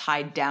sometimes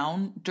tied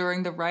down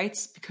during the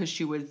rites because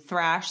she would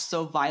thrash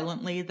so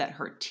violently that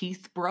her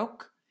teeth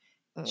broke.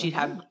 She'd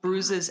have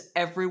bruises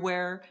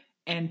everywhere,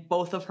 and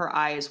both of her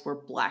eyes were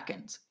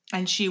blackened.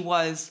 And she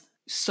was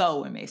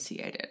so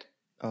emaciated.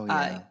 Oh,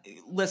 yeah.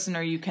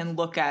 Listener, you can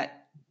look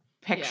at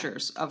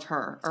pictures of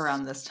her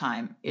around this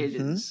time. It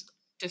is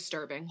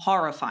disturbing,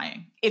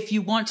 horrifying. If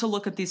you want to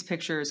look at these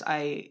pictures,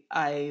 I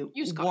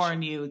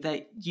warn you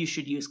that you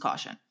should use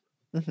caution.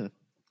 Mm-hmm.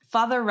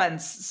 Father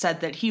Renz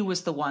said that he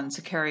was the one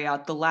to carry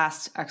out the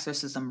last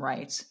exorcism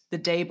rite the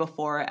day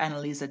before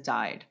Anneliese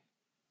died.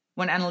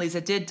 When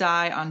Anneliese did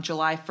die on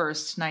July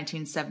 1st,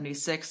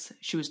 1976,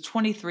 she was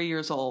 23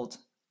 years old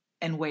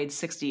and weighed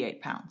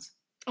 68 pounds.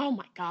 Oh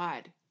my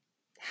God.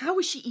 How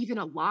is she even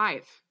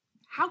alive?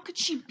 How could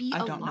she be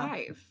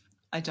alive?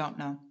 I don't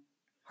know.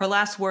 Her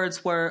last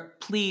words were,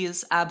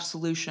 "Please,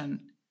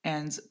 absolution,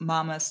 and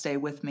Mama, stay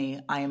with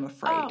me. I am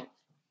afraid."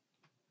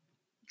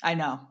 I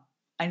know.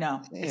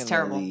 It's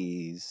terrible.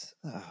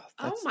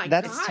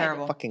 That's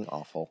terrible. Fucking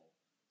awful.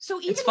 So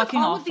even with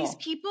all of these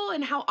people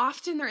and how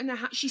often they're in the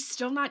house, she's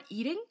still not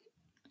eating?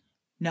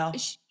 No,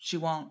 she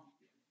won't.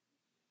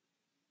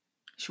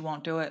 She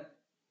won't do it.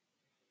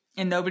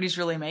 And nobody's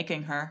really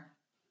making her.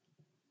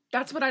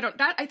 That's what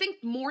I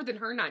think more than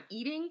her not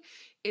eating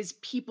is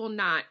people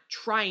not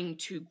trying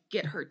to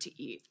get her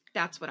to eat.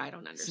 That's what I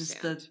don't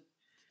understand.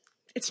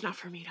 It's not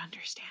for me to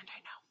understand, I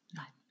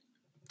know.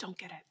 Don't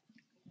get it.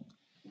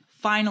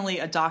 Finally,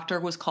 a doctor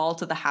was called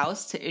to the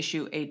house to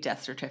issue a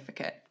death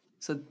certificate.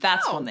 So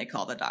that's when they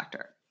call the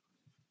doctor.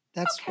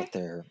 That's what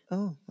they're...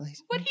 Oh,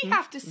 nice. What'd he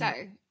have to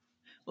say?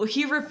 Well,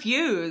 he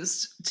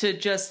refused to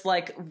just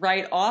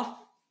write off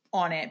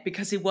on it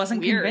because he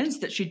wasn't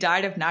convinced that she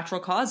died of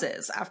natural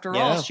causes. After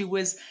all, she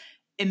was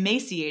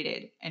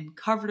emaciated and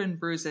covered in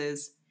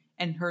bruises,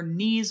 and her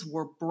knees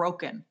were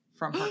broken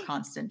from her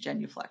constant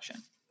genuflection.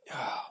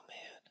 Oh,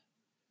 man.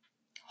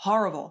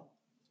 Horrible.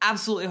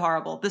 Absolutely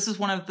horrible. This is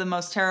one of the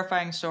most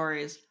terrifying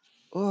stories.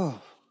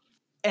 Oh.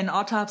 An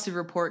autopsy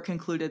report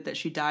concluded that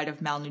she died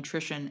of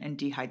malnutrition and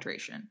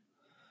dehydration,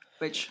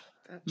 which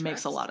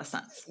makes a lot of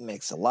sense.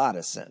 Makes a lot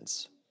of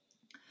sense.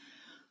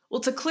 Well,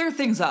 to clear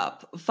things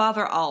up,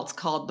 Father Alt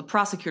called the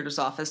prosecutor's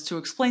office to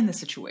explain the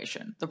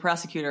situation. The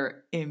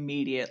prosecutor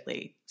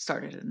immediately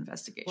started an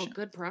investigation. Well,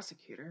 good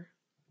prosecutor.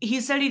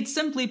 He said he'd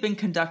simply been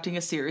conducting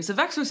a series of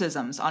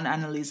exorcisms on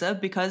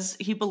Anneliese because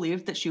he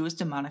believed that she was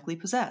demonically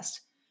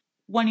possessed.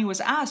 When he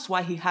was asked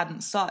why he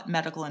hadn't sought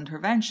medical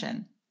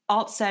intervention,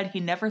 Alt said he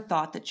never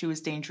thought that she was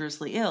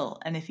dangerously ill,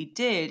 and if he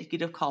did,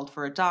 he'd have called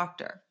for a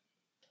doctor.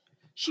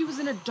 She was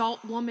an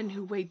adult woman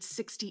who weighed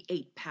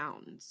 68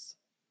 pounds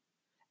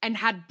and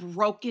had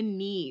broken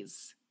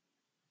knees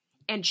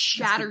and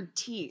shattered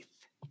teeth.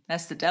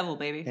 That's the devil,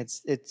 baby.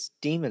 It's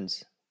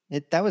demons.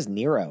 That was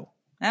Nero.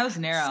 That was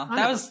Nero.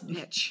 That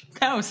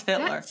was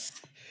Hitler.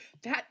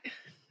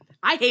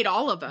 I hate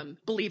all of them,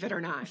 believe it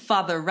or not.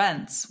 Father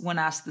Renz, when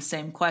asked the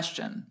same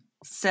question,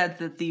 said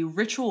that the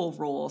ritual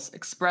rules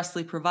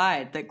expressly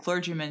provide that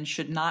clergymen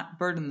should not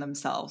burden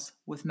themselves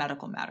with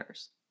medical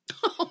matters.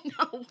 Oh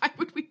no, why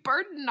would we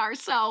burden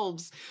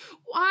ourselves?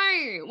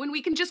 Why? When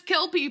we can just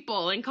kill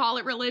people and call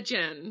it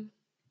religion.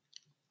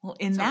 Well,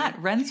 that,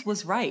 Renz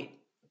was right.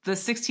 The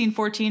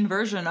 1614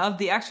 version of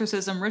the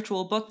exorcism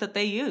ritual book that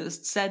they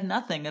used said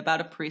nothing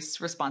about a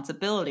priest's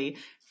responsibility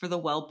for the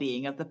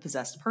well-being of the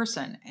possessed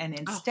person, and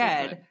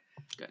instead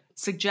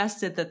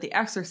suggested that the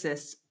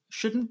exorcist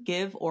shouldn't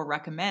give or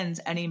recommend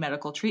any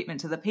medical treatment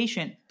to the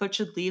patient, but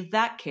should leave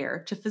that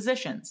care to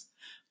physicians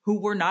who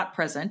were not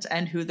present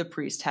and who the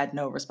priest had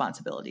no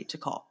responsibility to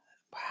call.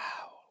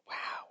 Wow.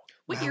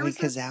 What year was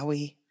this?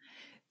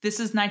 This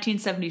is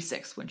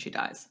 1976 when she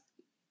dies.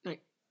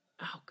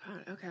 Oh,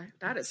 God, okay.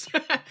 That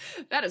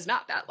is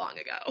not that long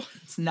ago.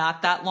 It's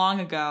not that long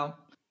ago.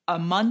 A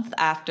month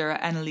after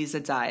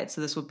Anneliese died,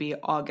 so this would be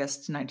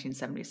August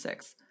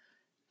 1976,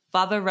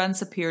 Father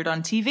Renz appeared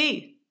on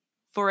TV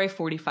for a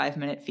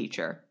 45-minute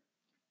feature.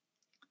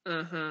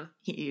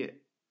 He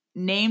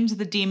named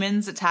the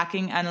demons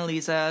attacking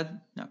Anneliese,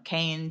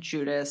 Cain,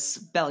 Judas,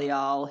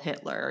 Belial,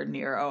 Hitler,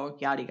 Nero,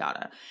 yada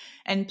yada,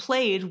 and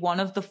played one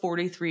of the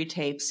 43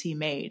 tapes he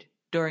made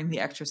during the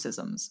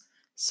exorcisms,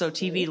 so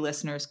TV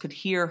listeners could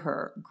hear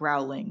her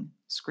growling,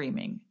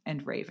 screaming,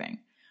 and raving.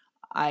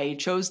 I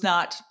chose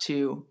not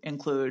to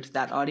include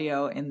that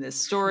audio in this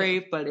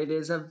story, but it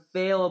is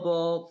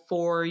available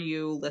for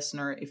you,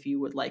 listener, if you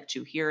would like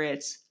to hear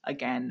it.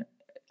 Again,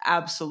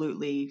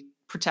 absolutely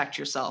protect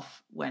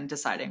yourself when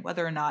deciding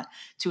whether or not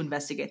to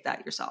investigate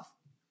that yourself.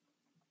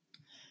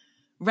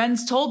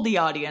 Renz told the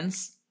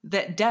audience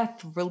that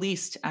death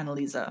released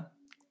Anneliese.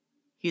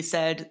 He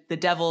said, "The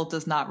devil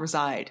does not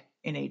reside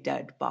in a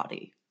dead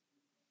body.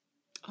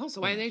 Oh,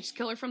 so why didn't they just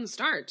kill her from the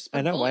start?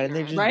 I know. Why didn't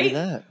they just do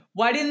that?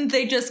 Why didn't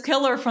they just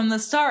kill her from the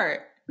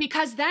start?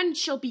 Because then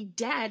she'll be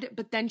dead,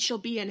 but then she'll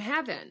be in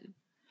heaven.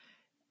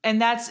 And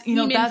that's,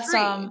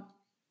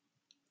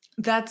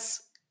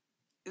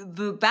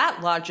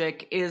 that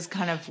logic is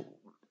kind of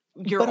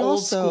your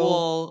old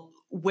school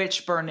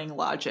witch burning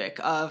logic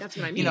of, that's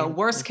what I mean.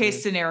 Worst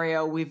case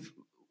scenario, we've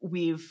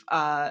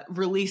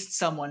released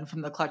someone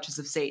from the clutches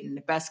of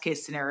Satan. Best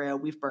case scenario,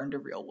 we've burned a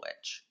real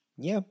witch.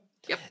 Yeah.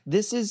 Yep.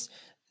 This is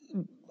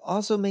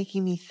also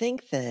making me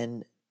think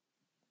then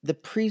the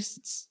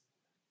priests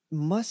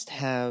must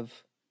have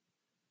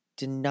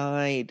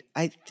denied.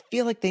 I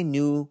feel like they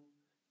knew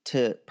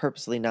to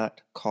purposely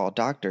not call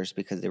doctors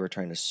because they were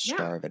trying to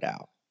starve it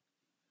out.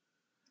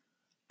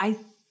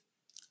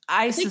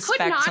 I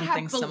suspect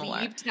something similar. They could not have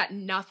believed that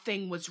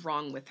nothing was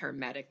wrong with her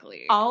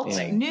medically. Alt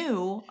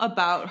knew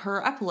about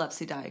her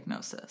epilepsy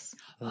diagnosis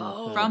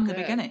from the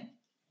beginning.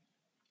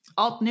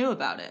 Alt knew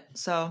about it.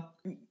 So,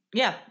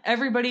 yeah,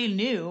 everybody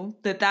knew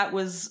that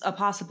was a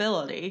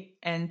possibility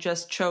and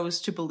just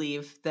chose to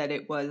believe that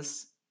it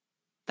was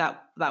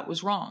that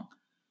was wrong.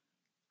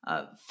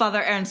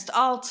 Father Ernst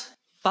Alt,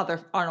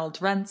 Father Arnold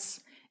Rentz,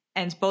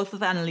 and both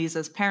of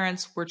Anneliese's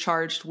parents were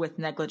charged with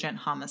negligent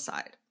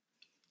homicide.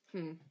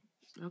 Okay.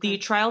 The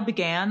trial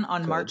began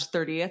on March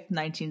 30th,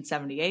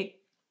 1978.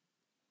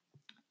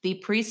 The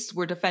priests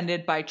were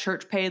defended by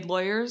church-paid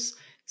lawyers,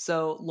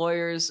 so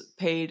lawyers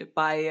paid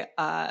by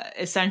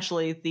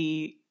essentially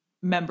the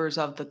members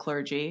of the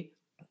clergy.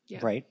 Yeah.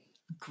 Right.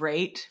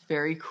 Great.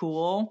 Very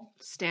cool.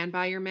 Stand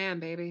by your man,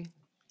 baby.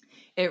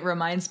 It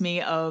reminds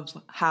me of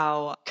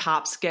how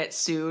cops get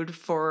sued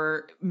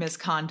for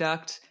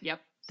misconduct.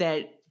 Yep.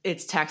 That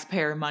it's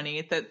taxpayer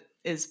money that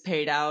is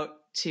paid out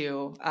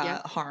to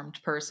harmed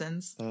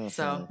persons.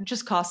 So it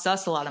just costs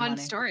us a lot of money.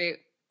 Fun story.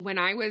 When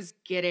I was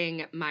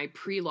getting my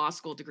pre-law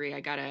school degree,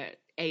 I got a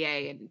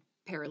AA in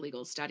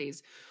paralegal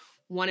studies.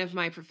 One of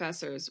my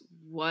professors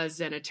was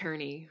an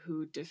attorney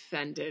who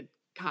defended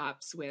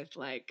cops with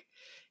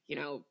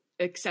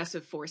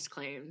excessive force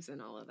claims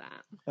and all of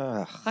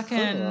that.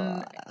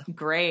 Fucking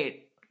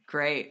great.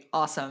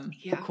 Awesome.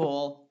 Yeah.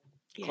 Cool.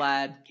 Yeah.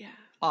 Glad. Yeah.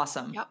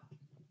 Awesome. Yep.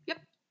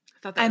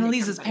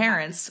 Anneliese's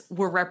parents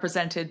were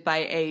represented by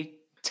a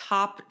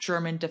top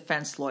German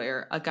defense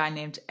lawyer, a guy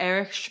named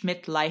Erich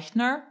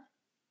Schmidt-Leichner.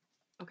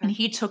 Okay. And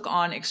he took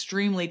on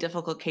extremely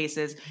difficult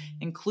cases,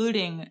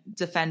 including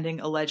defending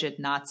alleged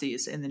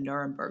Nazis in the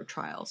Nuremberg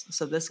trials.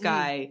 So this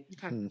guy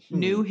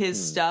knew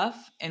his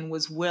stuff and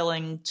was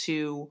willing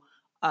to,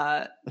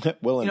 for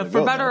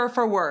better or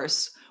for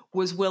worse,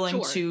 was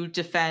willing to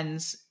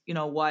defend,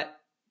 what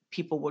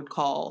people would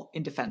call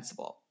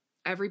indefensible.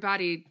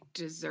 Everybody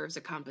deserves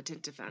a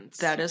competent defense.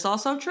 That is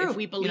also true. If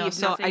we believe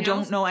so I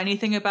don't know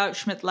anything about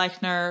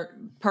Schmidt-Leichner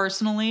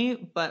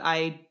personally, but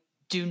I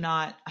do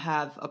not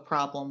have a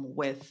problem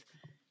with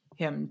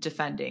him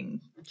defending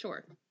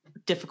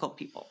difficult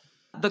people.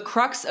 The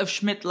crux of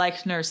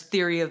Schmidt-Leichner's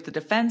theory of the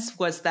defense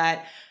was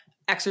that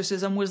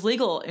exorcism was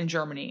legal in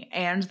Germany,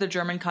 and the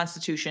German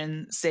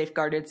Constitution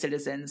safeguarded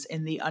citizens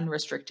in the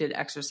unrestricted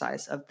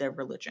exercise of their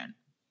religion.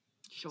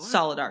 Sure.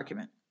 Solid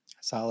argument.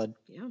 Solid.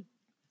 Yeah.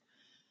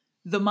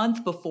 The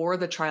month before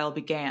the trial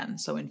began,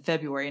 so in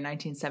February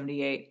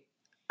 1978,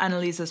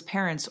 Anneliese's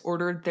parents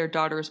ordered their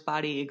daughter's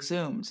body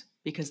exhumed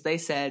because they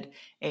said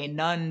a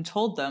nun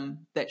told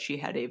them that she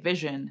had a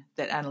vision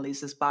that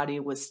Anneliese's body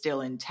was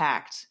still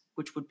intact,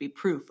 which would be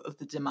proof of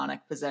the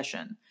demonic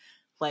possession.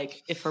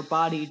 Like, if her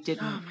body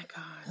didn't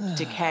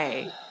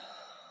decay,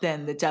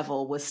 then the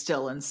devil was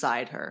still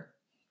inside her.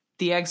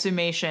 The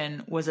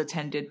exhumation was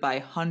attended by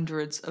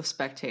hundreds of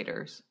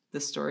spectators.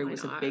 The story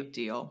was a big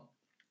deal.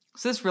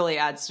 So this really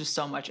adds just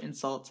so much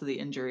insult to the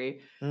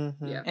injury.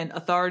 Mm-hmm. Yeah. And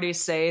authorities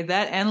say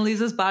that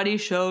Anneliese's body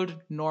showed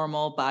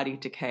normal body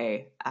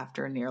decay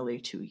after nearly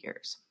 2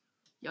 years.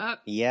 Yep.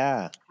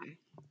 Yeah.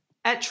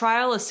 At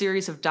trial, a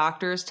series of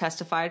doctors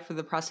testified for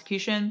the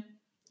prosecution.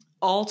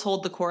 All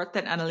told the court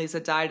that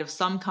Anneliese died of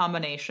some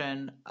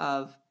combination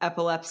of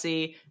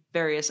epilepsy,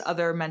 various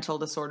other mental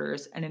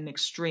disorders, and an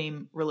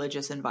extreme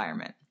religious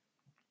environment.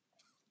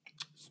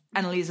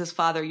 Anneliese's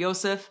father,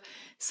 Josef,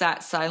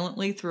 sat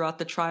silently throughout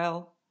the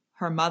trial.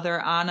 Her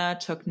mother, Anna,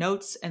 took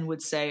notes and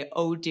would say,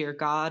 "Oh, dear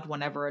God,"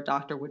 whenever a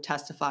doctor would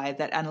testify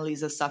that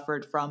Anneliese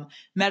suffered from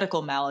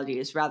medical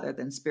maladies rather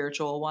than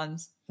spiritual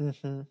ones.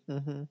 Mm-hmm,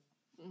 mm-hmm.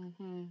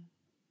 Mm-hmm.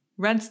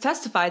 Rentz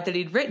testified that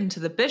he'd written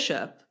to the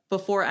bishop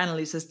before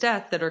Anneliese's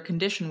death that her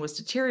condition was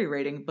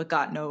deteriorating, but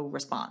got no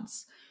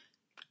response.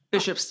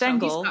 Bishop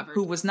Stengel,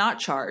 who was not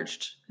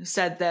charged,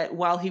 said that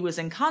while he was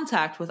in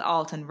contact with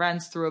Alt and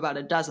Rentz through about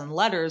a dozen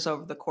letters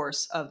over the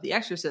course of the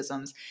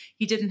exorcisms,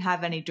 he didn't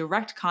have any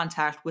direct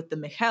contact with the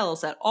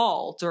Michels at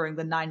all during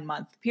the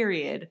 9-month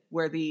period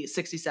where the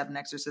 67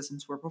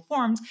 exorcisms were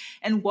performed,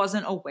 and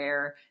wasn't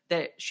aware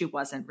that she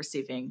wasn't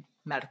receiving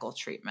medical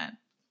treatment.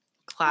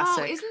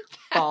 Classic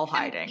ball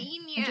hiding.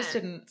 I just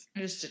didn't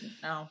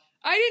know.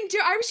 I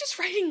was just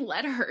writing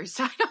letters.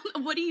 I don't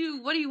know. What do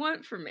you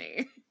want from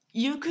me?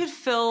 You could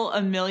fill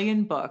 1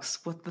 million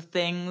books with the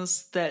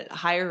things that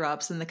higher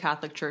ups in the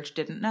Catholic Church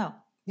didn't know.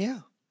 Yeah.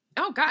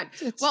 Oh, God.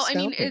 It's well,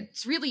 astounding. I mean,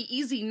 it's really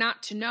easy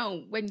not to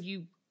know when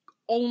you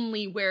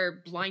only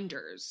wear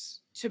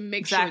blinders to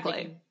make sure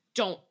that you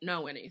don't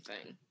know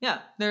anything. Yeah.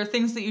 There are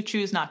things that you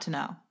choose not to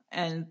know.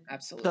 And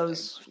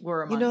those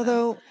were among them.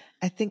 Though,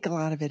 I think a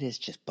lot of it is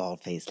just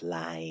bald-faced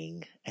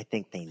lying. I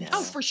think they know.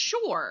 Oh, for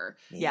sure.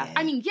 Yeah.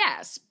 I mean,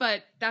 yes,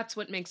 but that's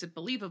what makes it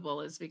believable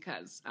is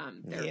because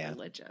they're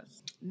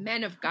religious.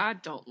 Men of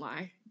God don't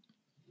lie.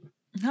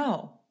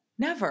 No,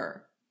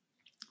 never.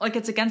 Like,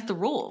 it's against the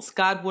rules.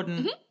 God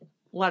wouldn't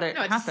let it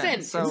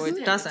happen. So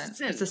it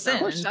doesn't. It's a sin. Of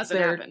course it doesn't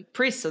They're happen.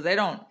 priests, so they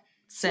don't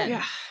sin.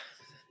 Yeah.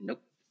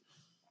 Nope.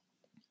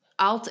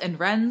 Alt and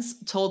Renz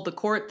told the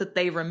court that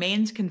they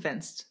remained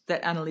convinced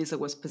that Anneliese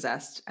was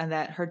possessed and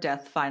that her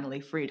death finally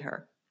freed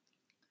her.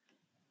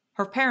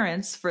 Her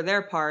parents, for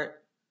their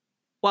part,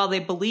 while they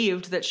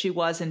believed that she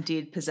was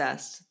indeed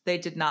possessed, they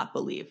did not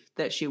believe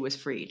that she was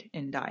freed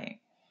in dying.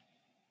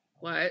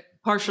 What?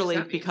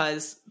 Partially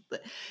because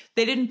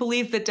they didn't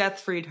believe that death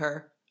freed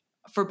her,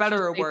 for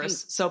better or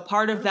worse. So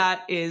part of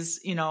that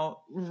is,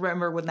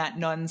 remember when that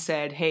nun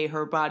said, hey,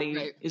 her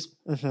body is,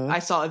 I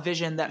saw a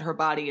vision that her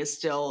body is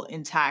still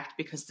intact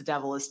because the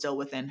devil is still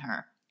within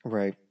her.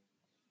 Right.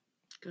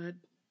 Good.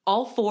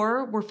 All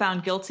 4 were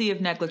found guilty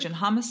of negligent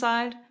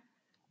homicide.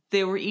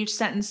 They were each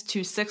sentenced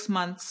to 6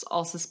 months,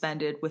 all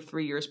suspended with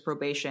 3 years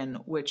probation,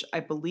 which I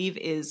believe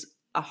is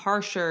a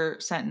harsher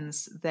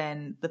sentence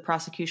than the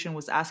prosecution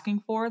was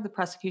asking for. The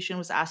prosecution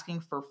was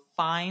asking for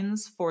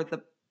fines for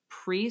the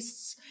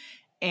priests,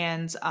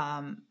 and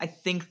I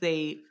think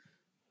they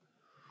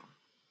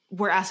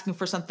were asking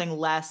for something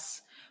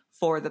less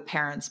for the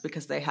parents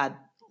because they had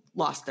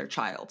lost their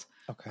child.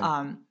 Okay.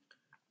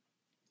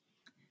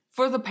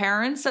 For the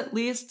parents, at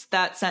least,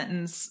 that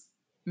sentence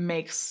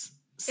makes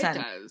sense.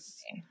 It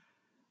does.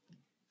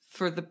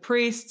 For the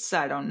priests,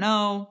 I don't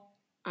know.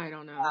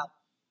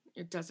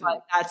 It doesn't.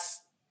 But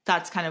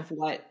that's kind of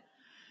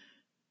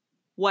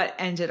what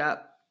ended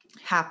up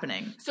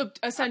happening. So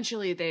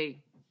essentially,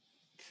 they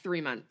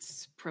 3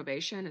 months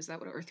probation. Is that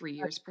what, or 3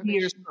 years probation? 3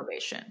 years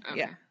probation.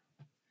 Okay.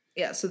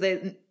 Yeah. So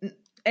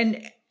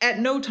and at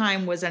no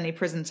time was any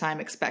prison time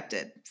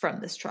expected from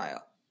this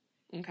trial.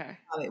 Okay.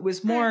 It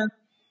was more.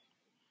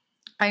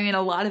 I mean,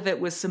 a lot of it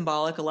was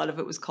symbolic. A lot of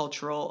it was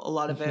cultural. A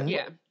lot of it,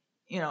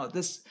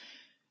 this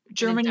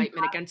German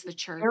indictment against the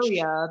church.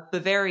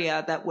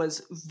 Bavaria, that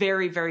was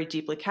very, very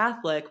deeply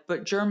Catholic,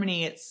 but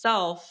Germany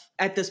itself,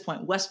 at this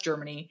point, West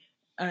Germany,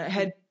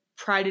 had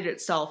prided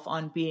itself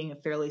on being a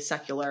fairly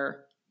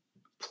secular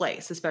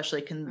place,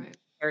 especially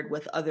compared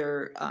with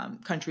other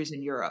countries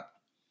in Europe.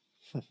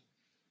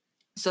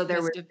 So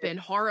there must have been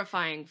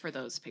horrifying for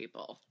those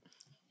people.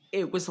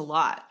 It was a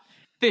lot.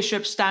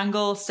 Bishop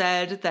Stangl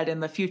said that in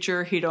the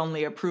future he'd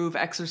only approve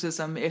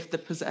exorcism if the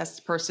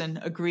possessed person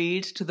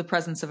agreed to the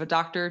presence of a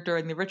doctor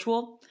during the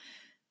ritual.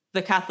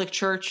 The Catholic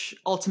Church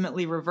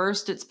ultimately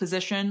reversed its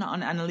position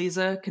on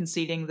Anneliese,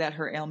 conceding that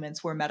her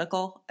ailments were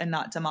medical and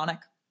not demonic.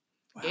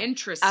 Wow.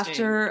 Interesting.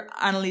 After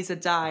Anneliese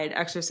died,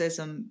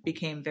 exorcism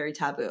became very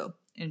taboo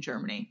in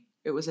Germany.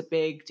 It was a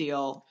big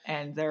deal,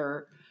 and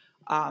there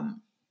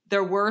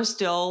were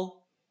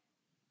still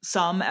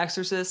some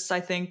exorcists,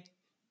 I think,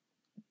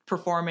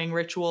 performing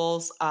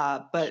rituals,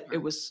 but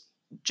it was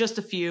just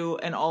a few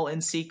and all in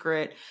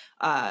secret,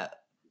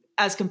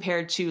 as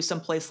compared to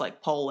some place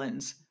like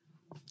Poland,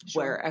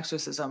 where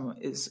exorcism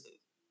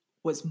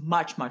was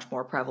much, much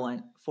more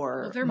prevalent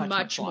for they're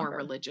much more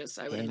religious,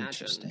 I would imagine.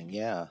 Interesting,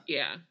 yeah.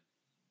 Yeah.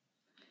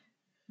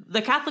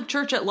 The Catholic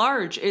Church at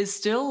large is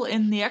still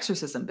in the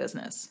exorcism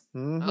business.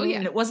 Mm-hmm. Oh, yeah.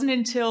 And it wasn't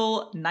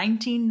until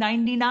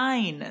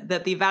 1999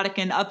 that the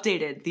Vatican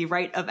updated the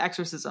rite of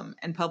exorcism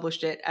and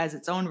published it as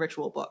its own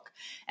ritual book.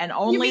 And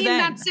only you mean then,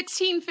 that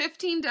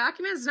 1615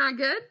 document is not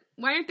good?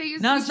 Why aren't they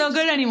using? No, it's no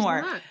good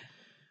anymore.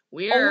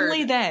 Weird.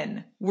 Only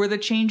then were the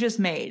changes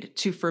made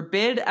to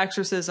forbid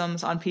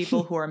exorcisms on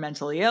people who are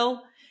mentally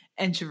ill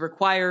and to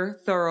require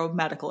thorough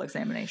medical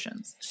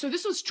examinations. So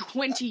this was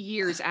 20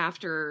 years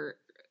after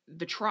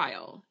the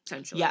trial,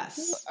 essentially.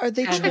 Yes. Are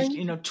they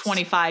trying?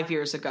 25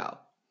 years ago.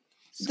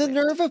 The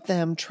nerve of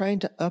them trying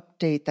to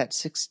update that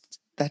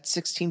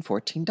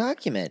 1614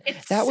 document.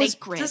 That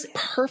sacred. Was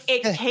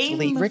perfectly it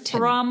came written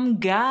from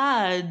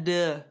God.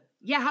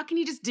 Yeah, how can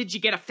you did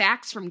you get a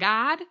fax from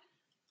God?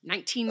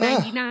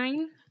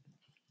 1999?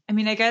 I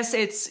mean, I guess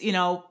it's,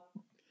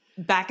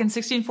 back in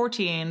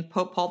 1614,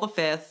 Pope Paul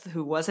V,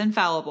 who was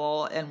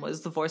infallible and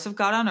was the voice of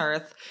God on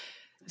earth,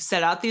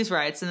 set out these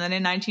rites. And then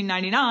in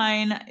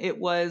 1999, it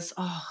was,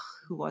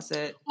 who was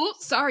it? Oh,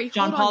 sorry.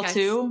 John Paul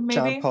II, maybe?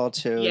 John Paul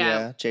II,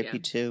 yeah.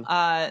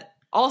 JP2.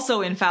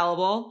 Also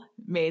infallible,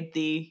 made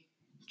the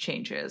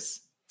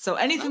changes. So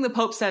anything the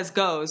Pope says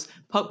goes.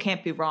 Pope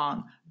can't be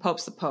wrong.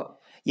 Pope's the Pope.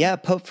 Yeah,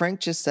 Pope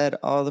Frank just said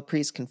all the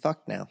priests can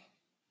fuck now.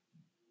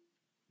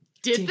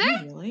 Did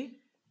they? Really?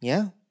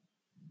 Yeah.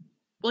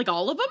 Like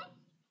all of them?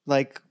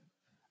 Like,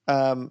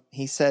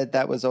 he said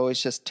that was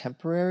always just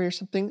temporary or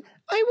something.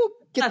 I will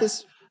get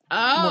this.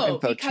 Oh,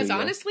 because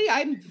honestly,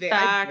 I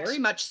very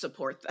much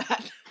support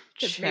that.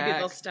 Because maybe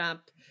they'll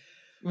stop.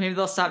 Maybe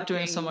they'll stop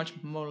doing so much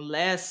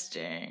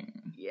molesting.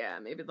 Yeah,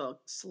 maybe they'll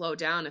slow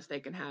down if they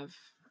can have.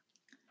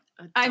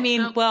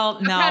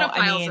 Pedophile's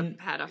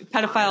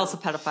a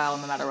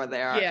pedophile no matter what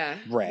they are. Yeah,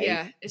 right.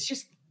 Yeah, it's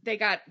just they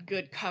got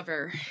good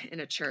cover in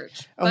a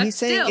church. Oh, he's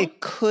saying it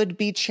could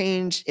be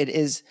changed.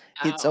 It's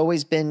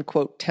always been,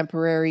 quote,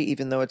 temporary,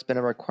 even though it's been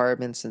a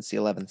requirement since the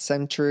 11th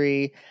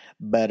century.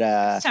 But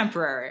it's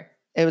temporary.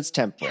 It was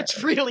temporary.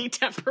 It's really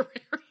temporary.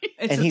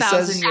 It's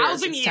 1,000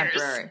 years. It's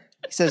temporary.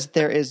 He says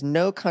there is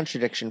no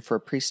contradiction for a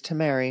priest to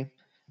marry.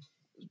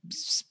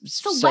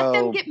 So let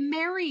them get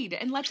married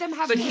and let them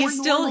have. But he's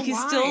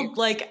still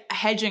like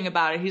hedging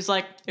about it. He's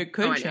like, it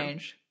could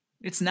change.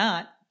 It's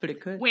not, but it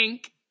could.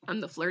 Wink. I'm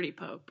the flirty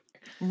pope.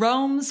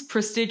 Rome's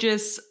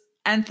prestigious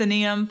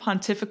Athenaeum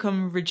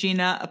Pontificum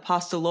Regina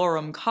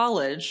Apostolorum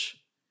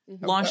College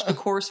launched a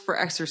course for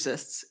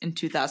exorcists in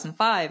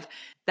 2005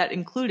 that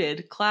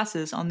included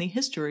classes on the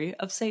history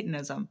of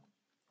Satanism.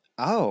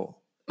 Oh,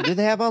 do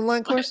they have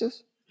online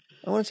courses?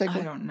 I want to take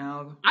one. I don't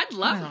know.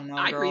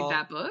 I'd read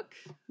that book.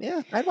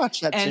 Yeah, I'd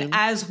watch that soon. And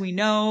as we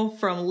know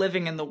from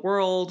living in the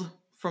world,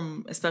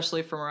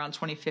 especially from around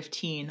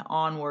 2015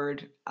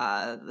 onward,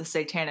 the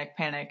satanic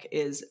panic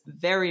is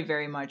very,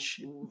 very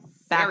much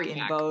back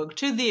in vogue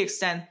to the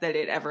extent that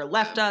it ever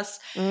left us.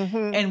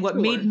 Mm-hmm. And what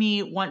made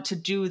me want to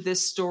do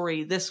this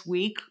story this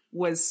week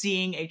was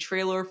seeing a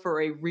trailer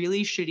for a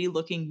really shitty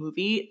looking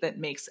movie that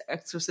makes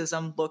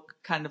exorcism look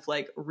kind of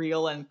like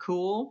real and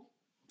cool.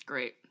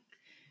 Great.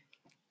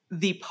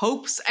 The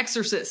Pope's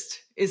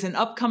Exorcist is an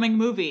upcoming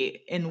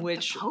movie in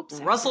which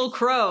Russell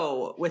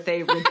Crowe, with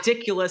a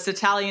ridiculous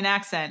Italian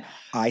accent,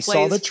 plays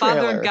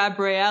Father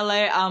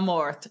Gabriele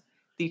Amort,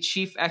 the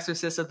chief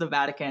exorcist of the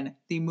Vatican.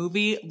 The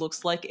movie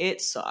looks like it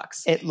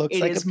sucks. It looks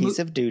like a piece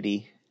of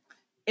duty.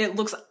 It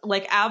looks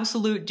like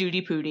absolute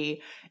duty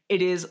pooty.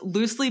 It is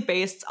loosely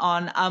based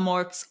on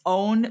Amort's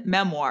own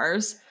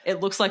memoirs. It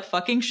looks like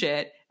fucking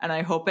shit. And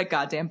I hope it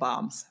goddamn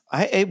bombs.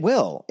 It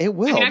will. It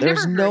will.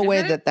 There's no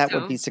way that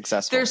would be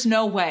successful. There's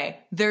no way.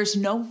 There's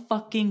no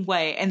fucking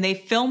way. And they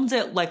filmed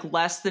it like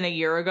less than a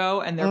year ago,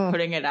 and they're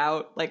putting it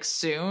out like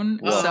soon.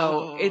 Oh,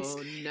 so it's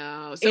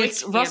no. So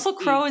it's Russell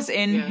Crowe is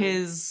in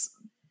his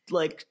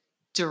like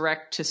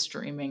direct to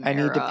streaming. I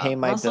need to pay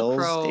my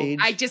bills.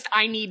 Stage.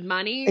 I need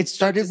money. It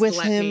started with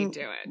him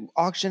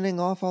auctioning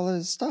off all of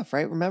his stuff,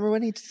 right? Remember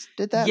when he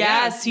did that?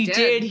 Yes, he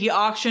did. He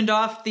auctioned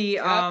off the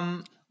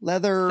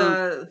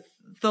leather.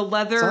 The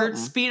leather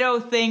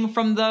Speedo thing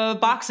from the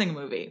boxing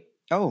movie.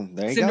 Oh,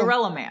 there you go.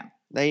 Cinderella Man.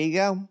 There you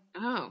go.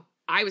 Oh,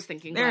 I was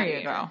thinking there Gladiator.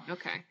 You go.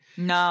 Okay.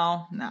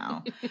 No.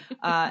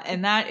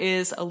 And that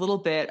is a little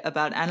bit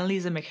about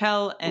Anneliese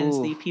Michel and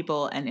the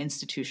people and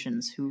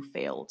institutions who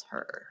failed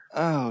her.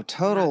 Oh,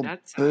 total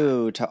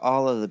boo to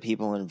all of the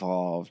people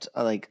involved.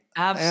 Like,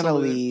 absolute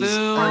Anneliese,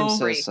 boo. I'm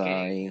so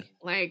sorry.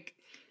 Like,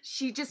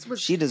 she just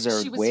was. She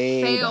deserved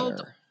way failed.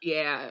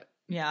 Better.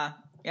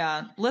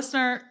 Yeah.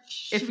 Listener,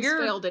 if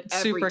you're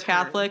super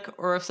Catholic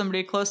or if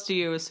somebody close to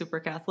you is super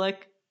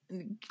Catholic,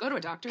 go to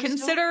a doctor.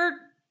 Consider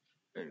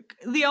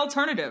the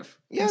alternative.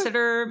 Yeah.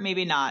 Consider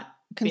maybe not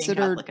being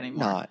Catholic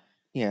anymore. Not.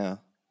 Yeah.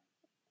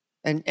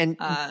 And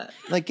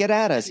like get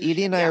at us.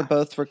 Edie and I are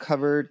both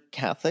recovered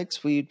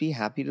Catholics. We'd be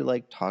happy to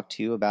like talk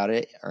to you about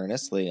it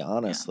earnestly,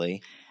 honestly.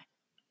 Yeah.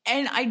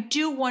 And I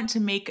do want to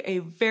make a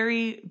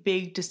very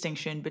big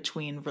distinction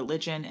between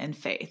religion and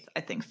faith.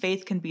 I think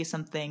faith can be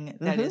something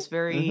that is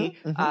very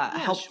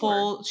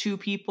helpful to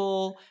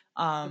people.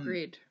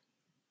 Agreed.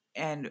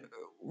 And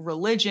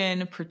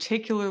religion,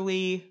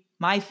 particularly,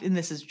 and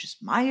this is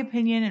just my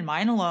opinion and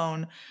mine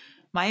alone,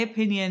 my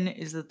opinion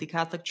is that the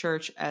Catholic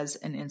Church as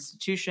an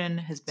institution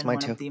has been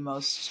one of the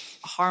most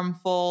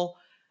harmful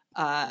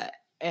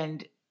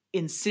and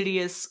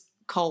insidious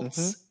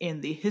cults in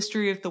the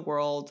history of the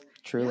world.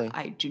 Truly.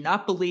 I do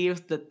not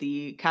believe that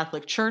the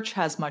Catholic Church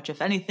has much,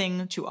 if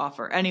anything, to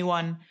offer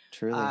anyone.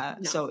 Truly. No.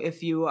 So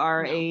if you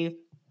are a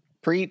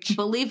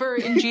believer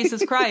in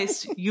Jesus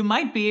Christ, you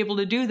might be able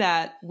to do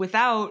that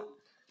without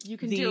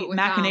the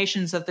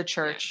machinations of the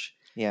church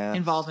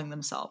involving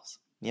themselves.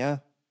 Yeah.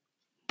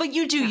 But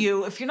you do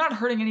you. If you're not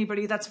hurting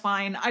anybody, that's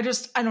fine. I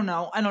don't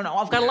know.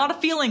 I've got a lot of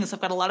feelings. I've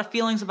got a lot of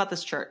feelings about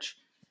this church.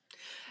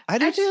 I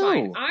do too.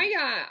 Fine.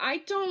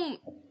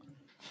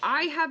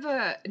 I have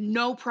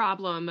no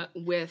problem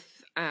with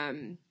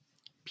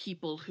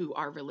people who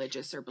are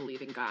religious or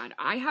believe in God.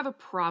 I have a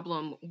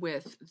problem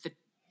with the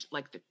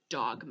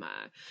dogma,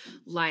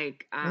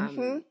 like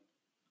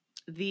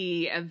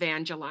the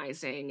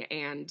evangelizing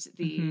and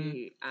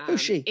the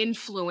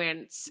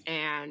influence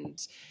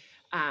and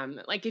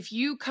like if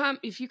you come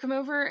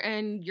over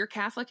and you're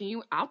Catholic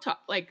and I'll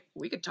talk, like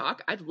we could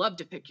talk. I'd love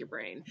to pick your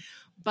brain,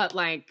 but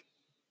like.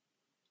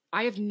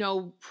 I have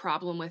no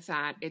problem with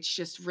that. It's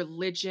just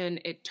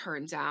religion, it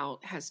turns out,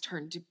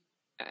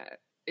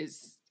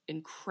 is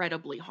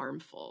incredibly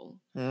harmful.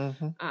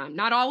 Mm-hmm.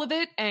 Not all of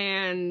it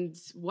and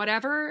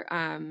whatever,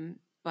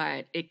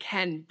 but it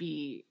can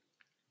be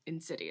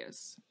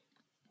insidious.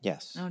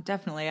 Yes. No,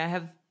 definitely. I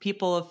have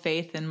people of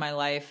faith in my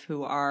life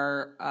who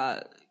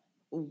are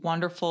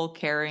wonderful,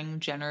 caring,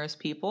 generous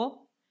people.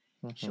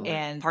 Mm-hmm.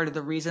 And part of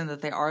the reason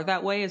that they are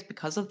that way is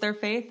because of their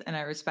faith, and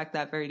I respect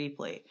that very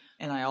deeply.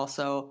 And I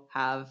also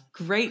have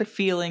great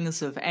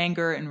feelings of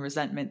anger and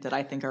resentment that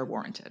I think are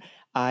warranted.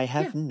 I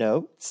have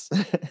notes.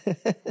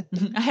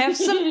 I have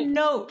some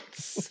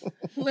notes.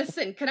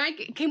 Listen,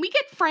 can we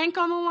get Frank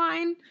on the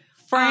line?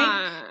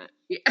 Frank?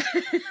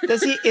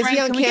 Is he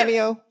on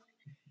Cameo?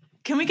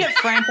 Can we get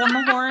Frank on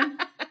the horn?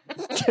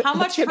 How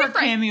much for a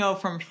cameo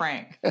from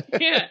Frank?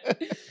 Yeah.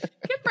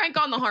 Get Frank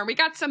on the horn. We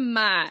got some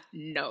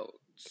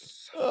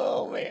notes.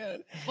 Oh,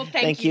 man. Well,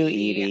 thank you,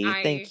 Edie.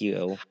 Thank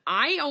you.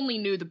 I only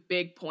knew the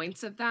big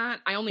points of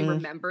that. I only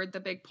remembered the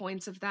big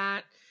points of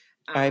that.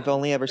 I've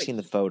only ever seen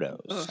the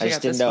photos. I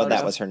just didn't know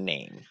that was her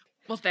name.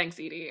 Well, thanks,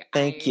 Edie.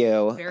 Thank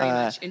you. Very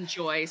much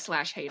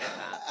enjoy/hated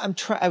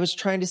that. I was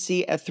trying to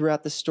see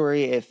throughout the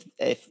story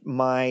if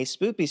my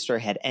spoopy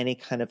story had any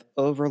kind of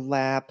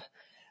overlap.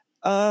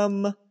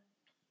 Probably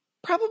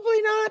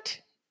not.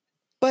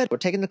 But we're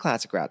taking the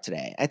classic route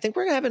today. I think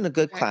we're having a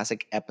good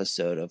classic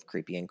episode of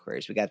Creepy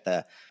Inquiries. We got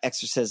the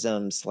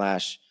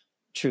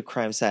exorcism/true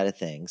crime side of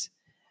things.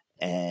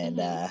 And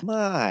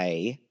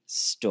my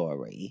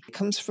story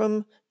comes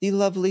from the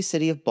lovely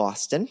city of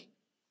Boston.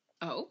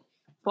 Oh.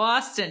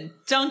 Boston,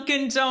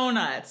 Dunkin'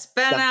 Donuts,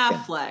 Ben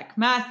Affleck,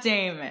 Matt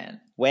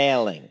Damon.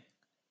 Whaling.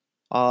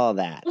 All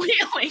that.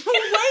 Whaling.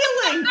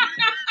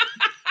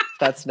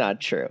 That's not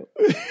true.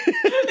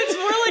 It's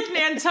more like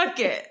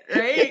Nantucket,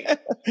 right?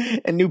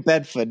 And New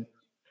Bedford.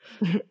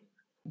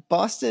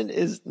 Boston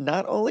is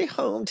not only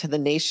home to the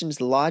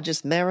nation's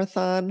largest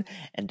marathon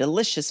and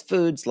delicious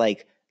foods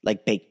like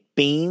baked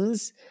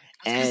beans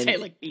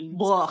and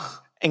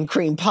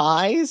cream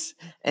pies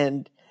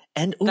and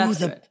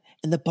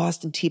the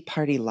Boston Tea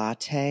Party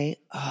latte.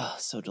 Oh,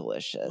 so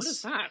delicious. What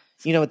is that?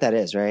 You know what that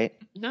is, right?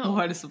 No.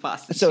 What is the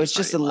Boston So it's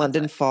just a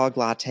London fog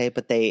latte,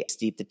 but they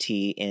steep the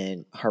tea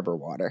in harbor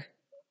water.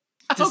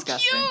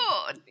 Disgusting.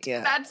 Oh, cute!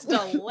 Yeah. That's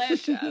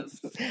delicious.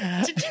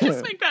 Did you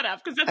just make that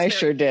up? I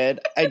sure did.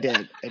 I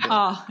did.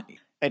 Oh,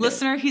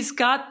 listener, he's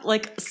got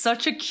like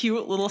such a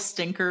cute little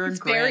stinker and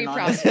grin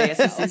on his face.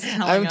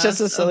 I'm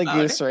just a silly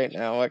goose right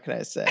now. What can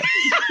I say?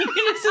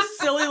 You're just a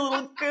silly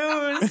little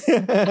goose.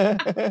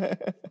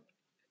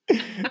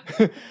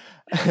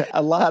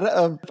 A lot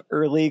of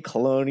early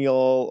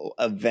colonial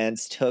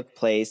events took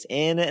place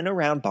in and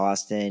around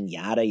Boston,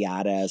 yada,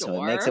 yada. Sure.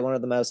 So it makes it one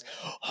of the most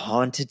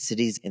haunted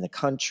cities in the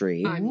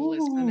country. I'm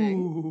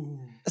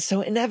listening.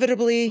 So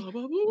inevitably,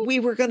 we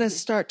were going to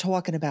start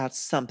talking about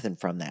something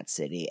from that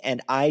city.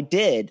 And I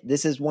did.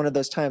 This is one of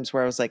those times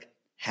where I was like,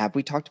 have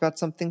we talked about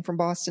something from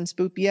Boston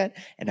Spoop yet?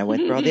 And I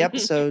went through all the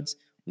episodes.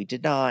 We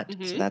did not.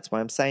 So that's why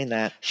I'm saying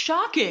that.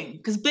 Shocking,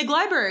 because Big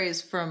Library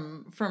is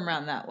from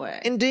around that way.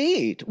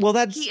 Indeed. Well,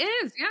 he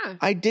is, yeah.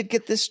 I did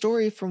get this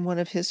story from one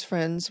of his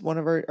friends, one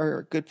of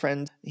our good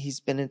friends. He's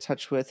been in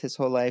touch with his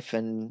whole life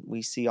and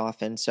we see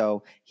often.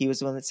 So he was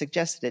the one that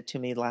suggested it to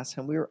me last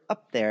time we were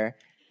up there.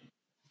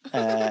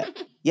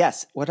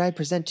 Yes, what I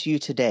present to you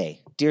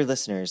today, dear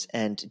listeners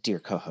and dear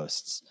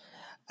co-hosts,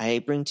 I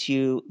bring to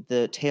you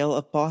the tale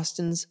of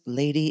Boston's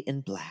Lady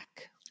in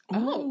Black.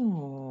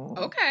 Oh,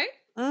 okay.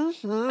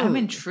 I'm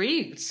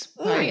intrigued.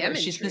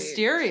 She's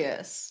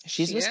mysterious.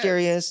 She's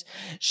mysterious.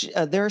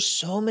 There are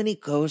so many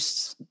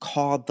ghosts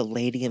called the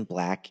Lady in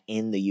Black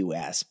in the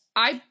U.S.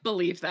 I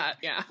believe that,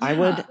 yeah. I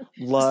would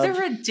love... Is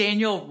there a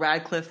Daniel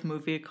Radcliffe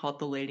movie called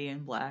The Lady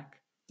in Black?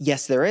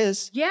 Yes, there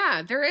is.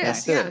 Yeah, there is.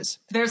 Yes, there is.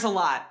 There's a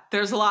lot.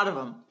 There's a lot of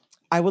them.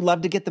 I would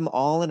love to get them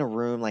all in a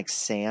room like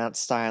seance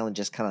style and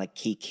just kind of like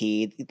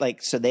kiki,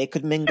 like so they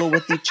could mingle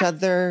with each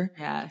other.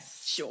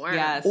 Yes. Sure.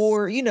 Yes.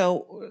 Or,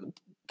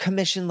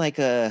 commission like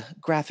a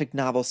graphic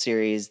novel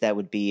series that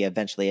would be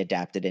eventually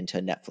adapted into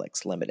a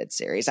Netflix limited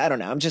series. I don't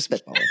know. I'm just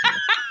spitballing.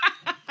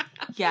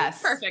 Yes.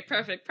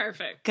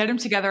 Perfect. Get them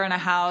together in a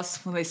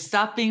house when they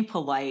stop being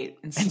polite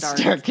and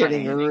start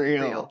getting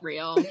real.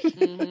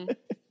 Mm-hmm.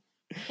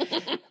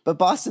 But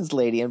Boston's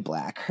Lady in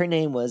Black, her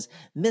name was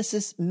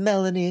Mrs.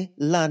 Melanie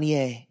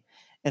Lanier,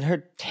 and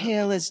her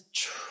tale is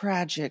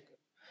tragic,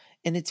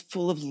 and it's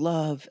full of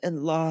love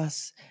and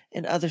loss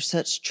and other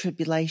such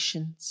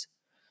tribulations.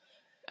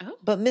 Oh.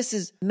 But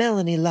Mrs.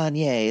 Melanie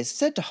Lanier is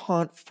said to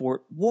haunt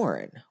Fort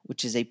Warren,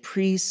 which is a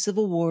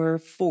pre-Civil War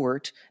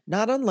fort,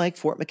 not unlike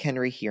Fort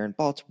McHenry here in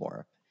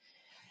Baltimore.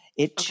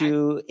 It,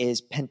 too,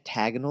 is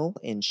pentagonal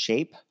in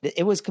shape.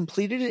 It was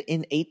completed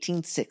in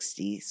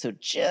 1860, so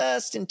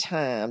just in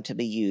time to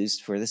be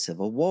used for the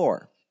Civil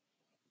War.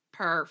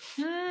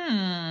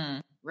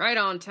 Right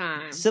on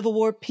time. Civil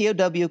War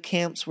POW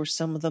camps were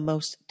some of the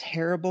most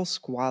terrible,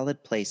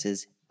 squalid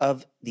places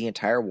of the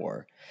entire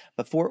war.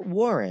 But Fort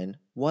Warren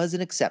was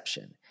an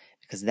exception,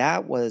 because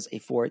that was a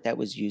fort that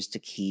was used to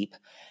keep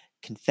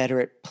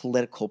Confederate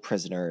political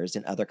prisoners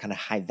and other kind of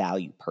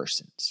high-value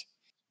persons.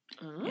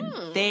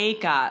 And they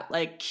got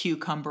like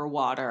cucumber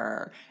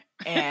water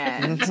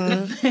and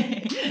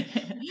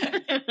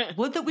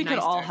would that we could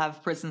all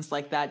have prisons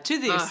like that to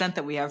the extent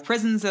that we have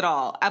prisons at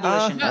all.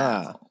 Abolition.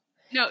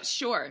 No,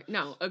 sure.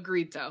 No,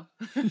 agreed though.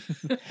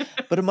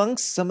 But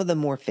amongst some of the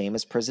more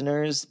famous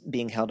prisoners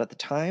being held at the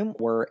time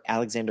were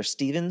Alexander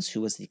Stephens,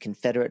 who was the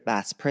Confederate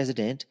vice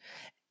president,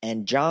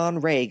 and John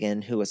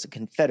Reagan, who was the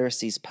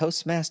Confederacy's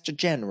postmaster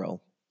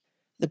general.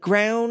 The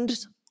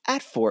grounds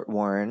at Fort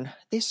Warren,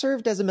 they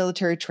served as a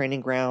military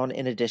training ground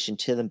in addition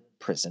to the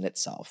prison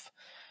itself.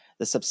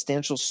 The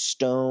substantial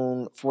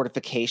stone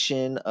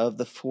fortification of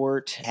the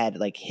fort had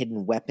like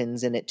hidden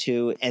weapons in it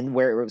too, and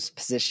where it was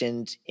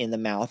positioned in the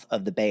mouth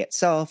of the bay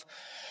itself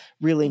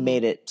really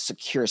made it a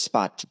secure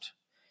spot.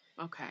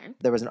 Okay.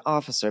 There was an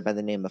officer by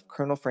the name of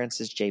Colonel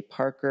Francis J.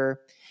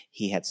 Parker.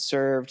 He had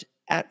served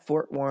at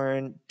Fort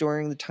Warren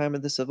during the time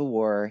of the Civil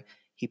War.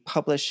 He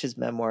published his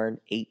memoir in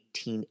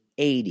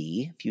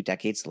 1880, a few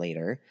decades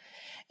later,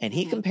 and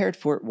he compared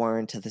Fort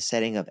Warren to the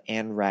setting of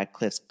Anne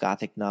Radcliffe's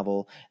Gothic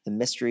novel, The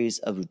Mysteries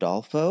of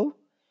Udolpho,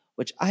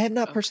 which I have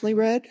not personally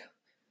read.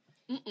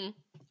 Oh,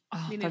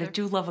 but I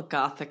do love a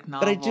Gothic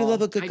novel. But I do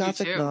love a good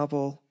Gothic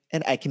novel.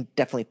 And I can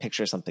definitely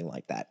picture something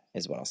like that,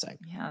 is what I'll say.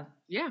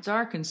 Yeah.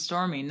 Dark and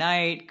stormy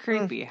night,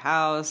 creepy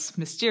house,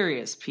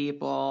 mysterious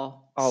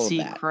people, all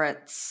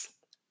secrets.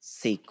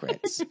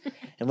 Secrets.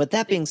 And with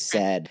that being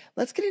said,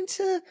 let's get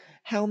into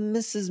how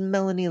Mrs.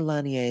 Melanie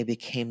Lanier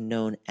became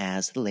known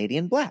as the Lady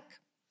in Black.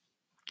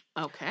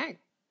 Okay.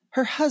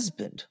 Her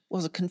husband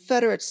was a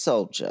Confederate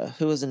soldier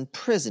who was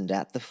imprisoned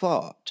at the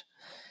fort.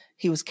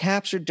 He was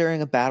captured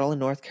during a battle in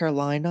North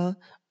Carolina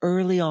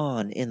early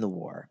on in the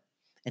war,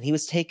 and he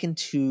was taken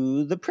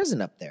to the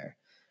prison up there.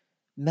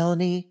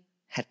 Melanie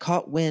had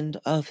caught wind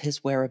of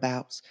his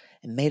whereabouts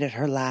and made it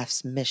her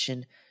life's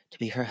mission to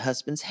be her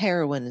husband's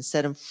heroine and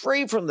set him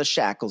free from the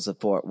shackles of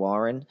Fort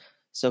Warren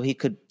so he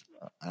could,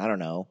 I don't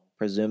know,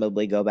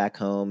 presumably go back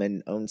home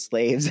and own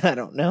slaves. I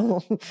don't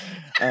know.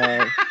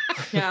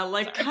 Yeah,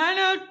 like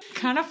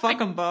kind of fuck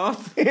them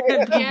both.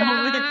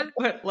 Yeah.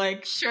 But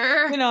like,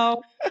 sure. You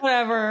know,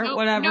 whatever,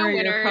 no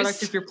your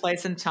product of your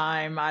place and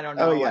time. I don't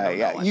know. Oh,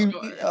 yeah.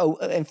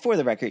 And for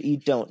the record, you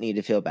don't need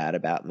to feel bad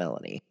about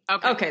Melanie.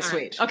 Okay,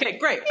 sweet. Right. Okay,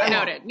 great.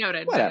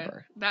 Noted.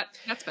 Whatever.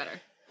 That's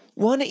better.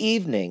 One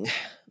evening,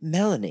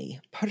 Melanie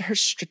put her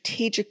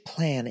strategic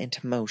plan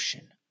into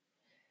motion.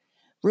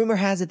 Rumor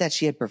has it that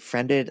she had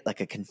befriended like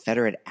a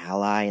Confederate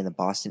ally in the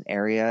Boston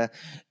area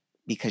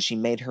because she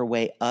made her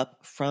way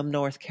up from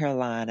North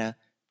Carolina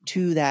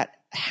to that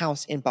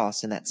house in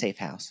Boston, that safe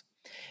house,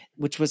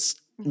 which was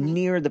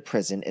near the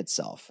prison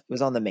itself. It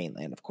was on the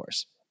mainland, of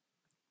course.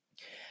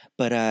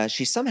 But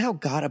she somehow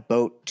got a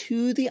boat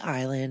to the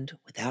island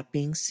without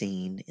being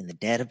seen in the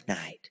dead of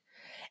night,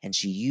 and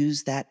she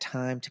used that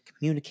time to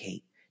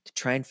communicate to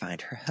try and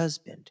find her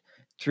husband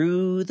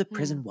through the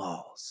prison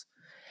walls.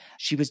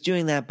 She was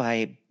doing that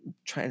by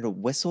trying to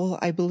whistle,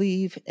 I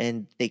believe,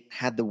 and they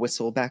had the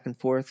whistle back and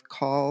forth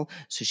call,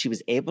 so she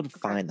was able to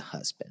find the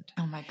husband.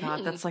 Oh my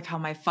God, that's like how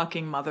my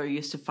fucking mother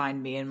used to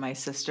find me and my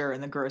sister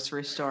in the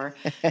grocery store.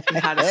 We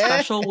had a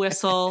special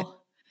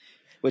whistle.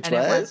 Which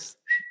was?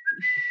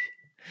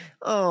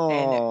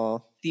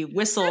 Oh. The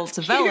whistle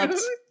developed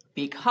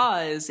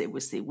because it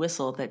was the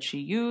whistle that she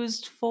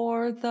used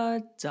for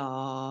the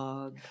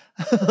dog.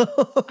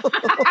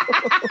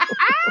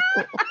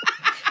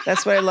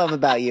 That's what I love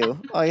about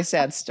you. All your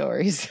sad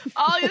stories.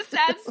 All your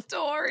sad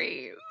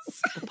stories.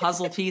 The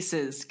puzzle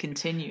pieces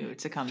continue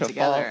to come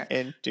together. Fall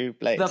into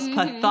place. The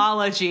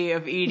pathology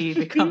of Edie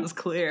becomes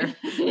clear.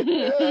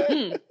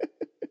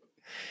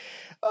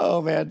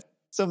 Oh, man.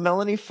 So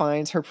Melanie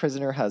finds her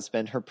prisoner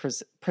husband, her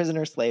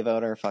prisoner slave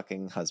owner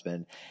fucking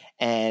husband,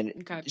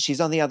 and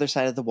she's on the other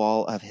side of the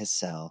wall of his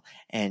cell,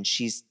 and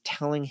she's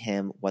telling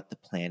him what the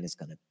plan is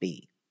going to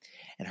be.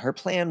 And her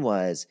plan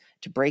was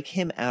to break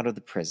him out of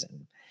the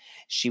prison.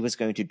 She was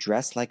going to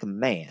dress like a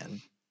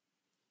man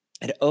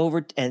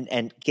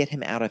and get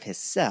him out of his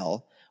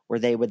cell, where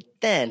they would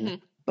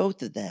then,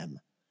 both of them,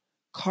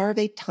 carve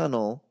a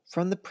tunnel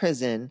from the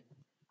prison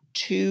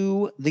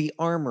to the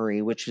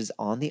armory, which was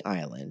on the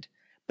island,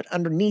 but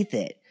underneath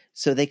it,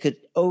 so they could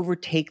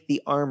overtake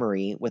the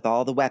armory with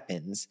all the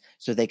weapons,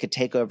 so they could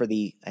take over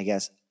the, I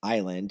guess,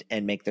 island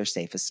and make their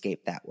safe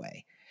escape that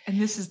way. And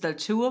this is the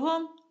two of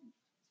them?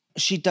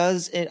 She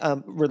does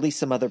release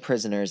some other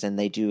prisoners, and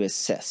they do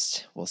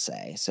assist, we'll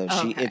say. So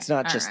it's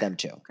not just them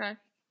two. Okay.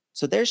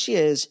 So there she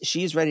is.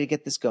 She's ready to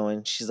get this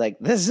going. She's like,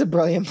 this is a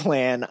brilliant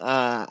plan.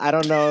 I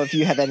don't know if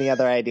you have any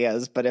other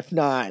ideas, but if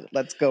not,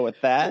 let's go with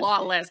that.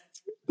 Flawless.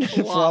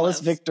 Flawless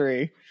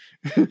victory.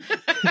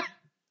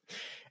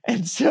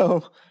 And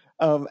so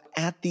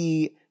at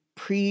the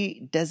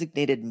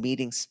pre-designated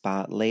meeting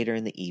spot later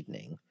in the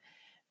evening,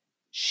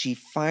 she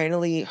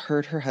finally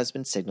heard her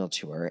husband signal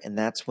to her, and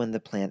that's when the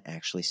plan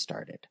actually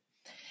started.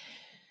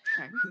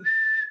 Okay.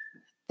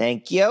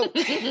 Thank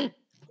you.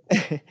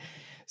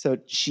 So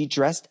she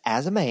dressed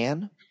as a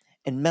man,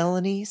 and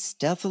Melanie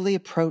stealthily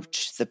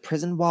approached the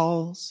prison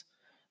walls.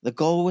 The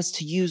goal was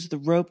to use the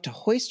rope to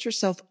hoist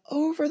herself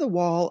over the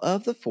wall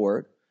of the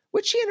fort,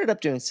 which she ended up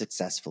doing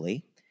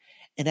successfully.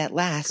 And at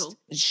last,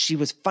 she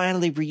was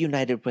finally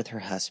reunited with her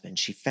husband.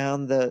 She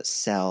found the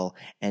cell,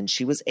 and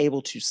she was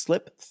able to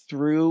slip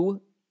through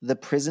the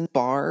prison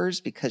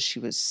bars because she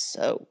was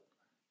so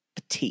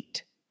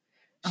petite.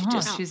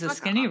 She's a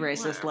skinny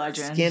racist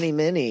legend. Skinny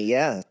mini,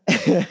 yeah.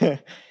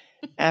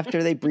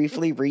 After they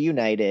briefly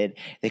reunited,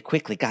 they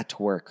quickly got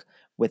to work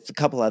with a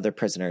couple other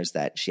prisoners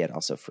that she had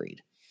also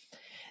freed.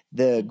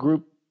 The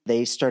group,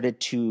 they started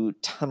to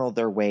tunnel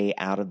their way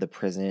out of the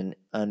prison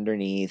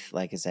underneath,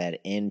 like I said,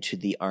 into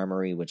the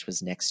armory, which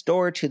was next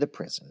door to the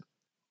prison.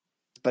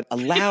 But a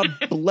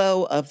loud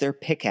blow of their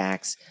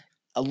pickaxe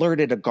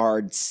alerted a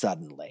guard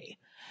suddenly.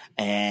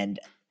 And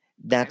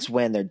that's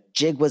when their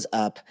jig was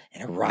up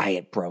and a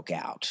riot broke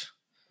out.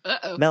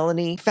 Uh-oh.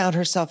 Melanie found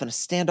herself in a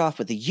standoff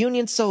with a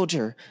Union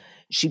soldier.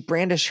 She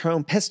brandished her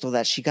own pistol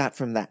that she got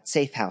from that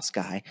safe house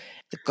guy.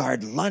 The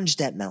guard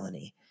lunged at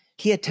Melanie.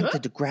 He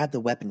attempted to grab the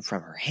weapon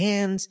from her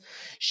hands.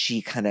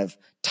 She kind of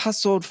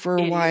tussled for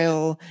a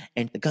while,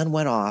 and the gun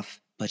went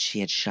off, but she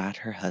had shot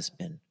her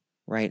husband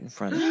right in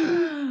front of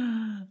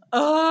her.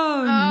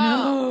 Oh,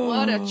 no.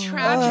 What a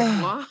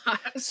tragic loss.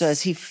 So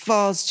as he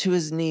falls to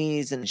his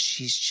knees, and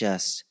she's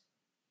just,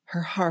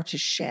 her heart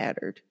is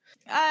shattered.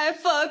 I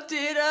fucked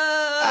it up.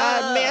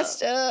 I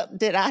messed up.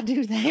 Did I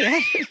do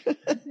that?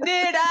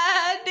 Did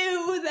I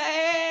do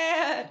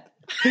that?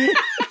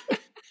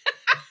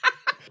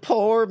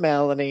 Poor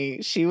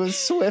Melanie. She was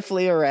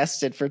swiftly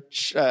arrested for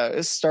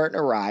starting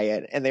a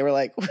riot. And they were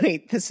like,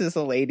 wait, this is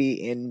a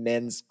lady in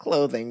men's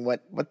clothing.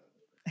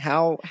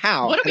 How?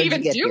 What do we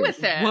even do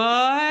with it?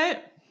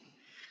 What?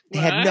 They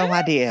had no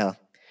idea.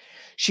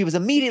 She was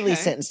immediately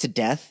sentenced to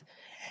death.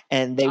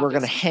 And they were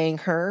going to hang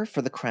her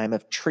for the crime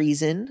of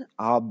treason.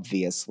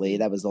 Obviously,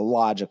 that was the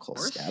logical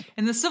step.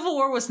 And the Civil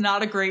War was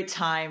not a great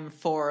time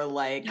for,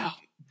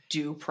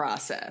 due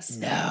process.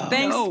 No.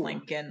 Thanks,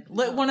 Lincoln.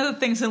 One of the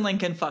things in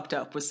Lincoln fucked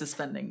up was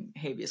suspending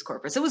habeas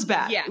corpus. It was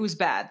bad. Yeah. It was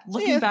bad.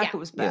 Looking back, it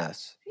was bad.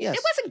 Yes.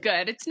 It wasn't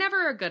good. It's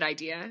never a good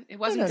idea. It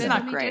wasn't good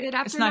when they did it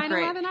after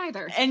 9/11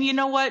 either. And you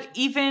know what?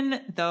 Even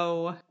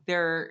though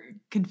they're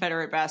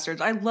Confederate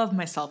bastards, I love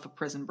myself a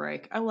prison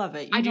break. I love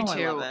it. I do too.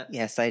 I love it.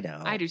 Yes, I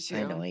know. I do too.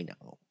 I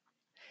know.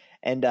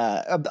 And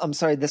I'm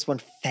sorry, this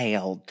one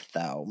failed,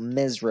 though,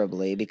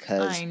 miserably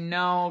because... I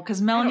know, because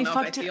Melanie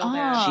fucked it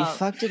up. She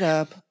fucked it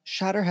up,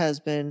 shot her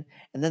husband,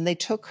 and then they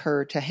took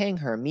her to hang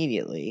her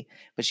immediately,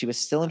 but she was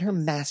still in her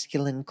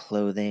masculine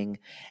clothing,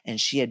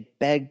 and she had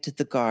begged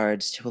the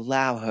guards to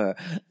allow her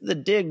the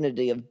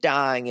dignity of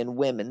dying in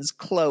women's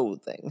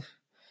clothing.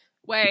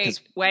 Wait,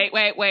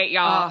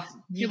 y'all.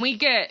 Can we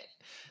get...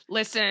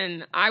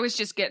 Listen, I was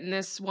just getting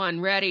this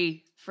one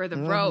ready for the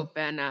rope,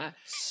 and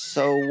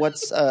so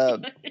what's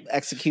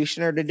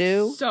executioner to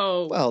do?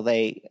 Well,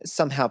 they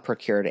somehow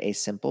procured a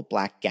simple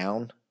black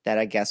gown that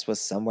I guess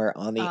was somewhere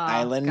on the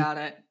island. Got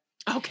it.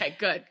 Okay,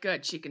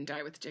 good. She can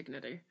die with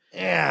dignity.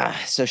 Yeah,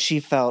 so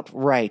she felt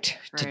right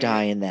to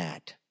die in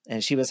that.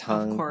 And she was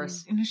hung. Of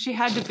course. She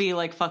had to be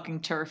fucking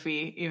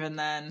turfy even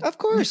then. Of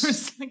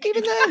course.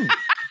 Even then.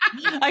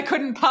 I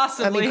couldn't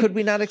possibly. I mean, could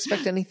we not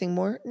expect anything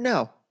more?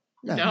 No,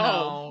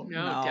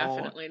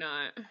 definitely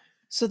not.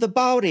 So the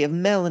body of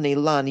Melanie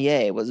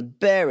Lanier was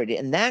buried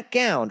in that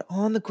gown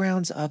on the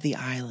grounds of the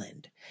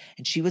island.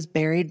 And she was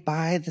buried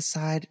by the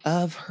side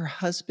of her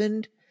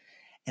husband.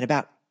 And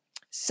about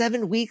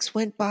 7 weeks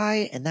went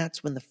by, and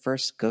that's when the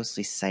first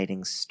ghostly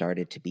sightings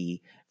started to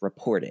be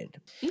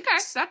reported. Okay,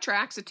 that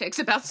tracks. It takes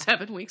about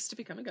 7 weeks to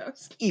become a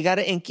ghost. You got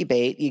to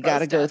incubate. You got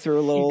to go through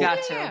a little...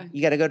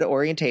 You got to go to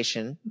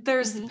orientation.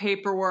 There's the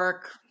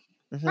paperwork.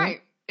 Mm-hmm.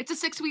 Right. It's a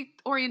 6-week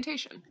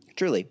orientation.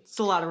 Truly. It's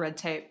a lot of red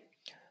tape.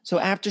 So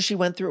after she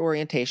went through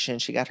orientation,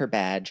 she got her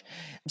badge.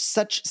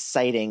 Such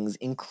sightings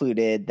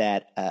included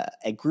that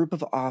a group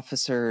of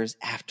officers,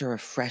 after a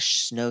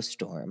fresh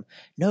snowstorm,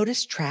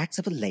 noticed tracks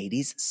of a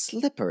lady's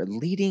slipper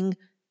leading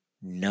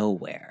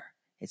nowhere.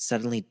 It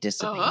suddenly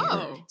disappeared.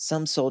 Oh.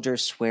 Some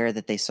soldiers swear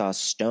that they saw a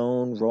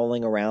stone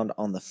rolling around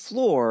on the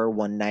floor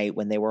one night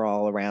when they were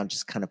all around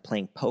just kind of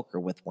playing poker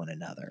with one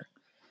another.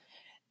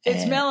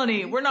 It's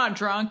Melanie. We're not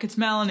drunk. It's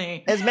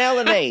Melanie. It's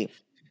Melanie.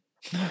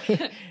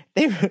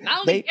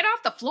 Melanie, get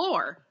off the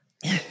floor.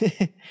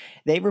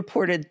 They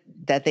reported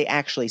that they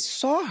actually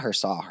saw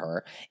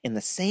her in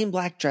the same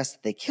black dress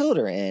that they killed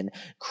her in,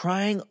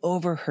 crying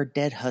over her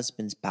dead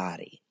husband's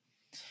body.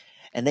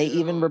 And they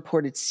even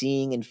reported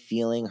seeing and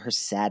feeling her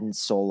saddened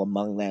soul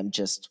among them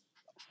just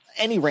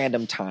any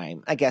random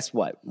time. I guess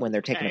when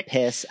they're taking a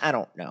piss? I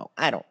don't know.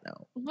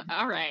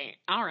 All right,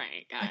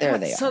 guys. There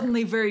they are.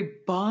 Suddenly very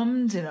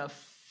bummed in a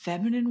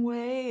feminine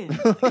way.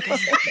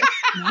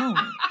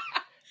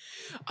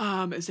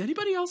 Is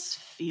anybody else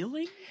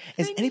feeling?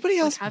 Is anybody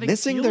else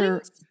missing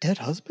their dead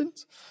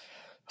husbands?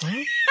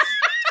 Huh?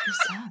 So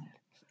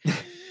sad.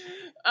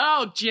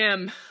 Oh,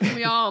 Jim.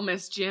 We all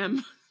miss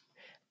Jim.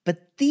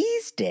 But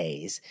these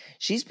days,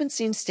 she's been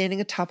seen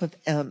standing atop of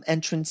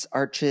entrance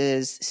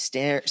arches,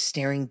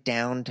 staring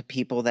down to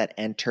people that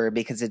enter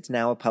because it's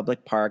now a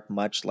public park,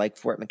 much like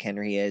Fort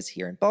McHenry is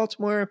here in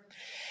Baltimore.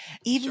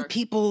 Even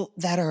people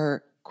that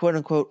are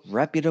quote-unquote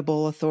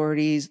reputable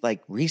authorities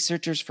like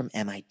researchers from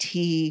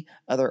MIT,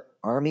 other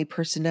Army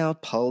personnel,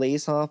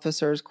 police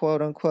officers,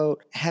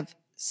 quote-unquote, have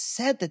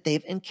said that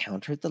they've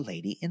encountered the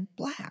Lady in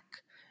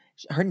Black.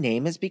 Her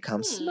name has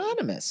become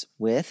synonymous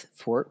with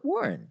Fort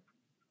Warren.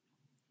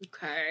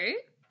 Okay.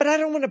 But I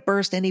don't want to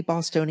burst any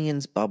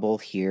Bostonians' bubble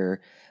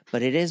here,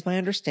 but it is my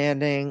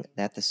understanding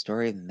that the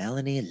story of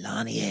Melanie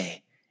Lanier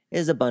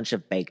is a bunch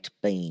of baked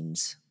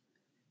beans.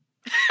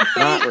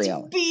 Not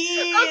real.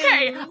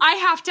 Okay, I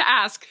have to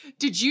ask,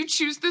 did you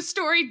choose this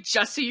story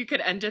just so you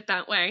could end it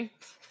that way?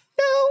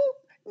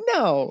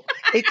 No.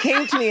 It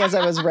came to me as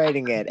I was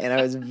writing it, and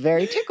I was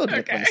very tickled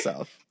with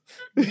myself.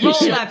 Roll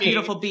that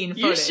beautiful bean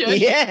footage. You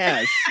should.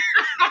 Yes.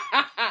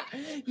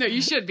 No,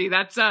 you should be.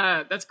 That's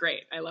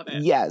great. I love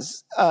it.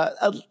 Yes.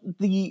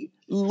 The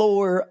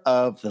lore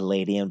of the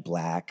Lady in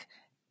Black,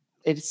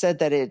 it said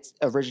that it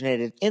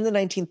originated in the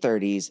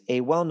 1930s. A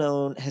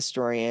well-known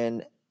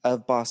historian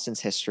of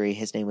Boston's history,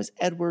 his name was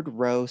Edward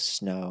Rowe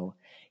Snow.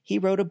 He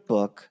wrote a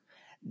book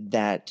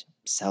that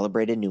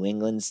celebrated New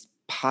England's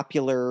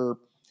popular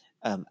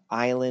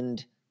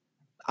islands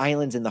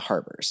in the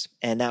harbors.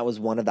 And that was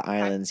one of the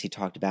islands he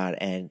talked about,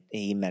 and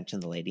he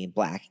mentioned the Lady in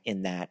Black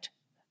in that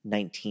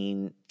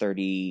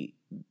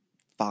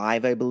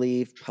 1935, I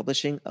believe,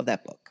 publishing of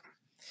that book.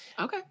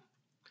 Okay.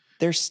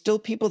 There's still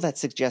people that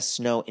suggest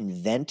Snow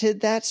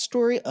invented that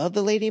story of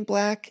the Lady in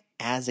Black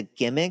as a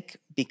gimmick,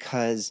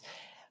 because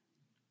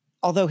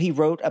although he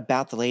wrote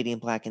about the Lady in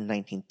Black in the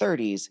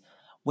 1930s,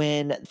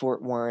 when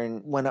Fort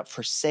Warren went up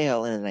for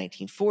sale in the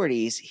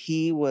 1940s,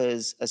 he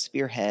was a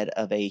spearhead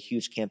of a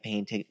huge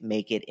campaign to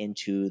make it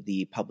into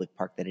the public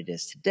park that it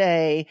is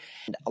today.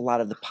 And a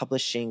lot of the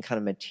publishing kind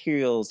of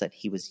materials that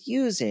he was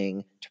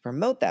using to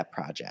promote that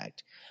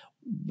project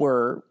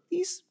were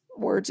these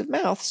words of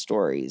mouth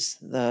stories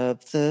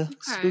of the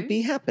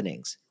spooky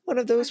happenings. One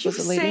of those was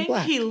the Lady in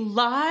Black. He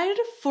lied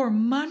for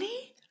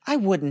money? I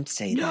wouldn't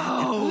say that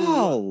at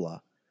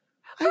all.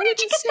 Where did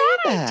you get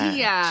that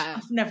idea?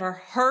 I've never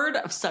heard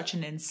of such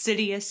an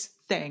insidious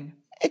thing.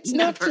 It's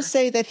not to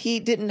say that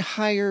he didn't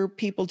hire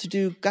people to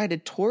do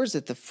guided tours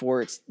at the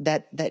forts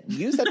that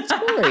use that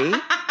story.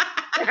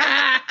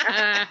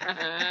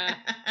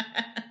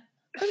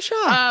 I'm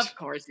shocked. Of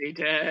course he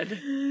did.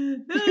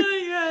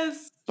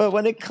 Yes. But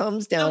when it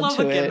comes down to it, I love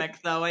a gimmick,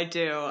 though. I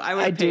do. I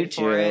would pay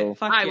for it.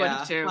 Fuck I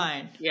would too.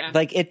 Fine. Yeah.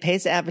 Like, it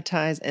pays to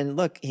advertise, and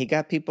look, he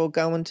got people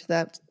going to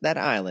that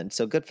island,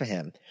 so good for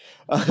him.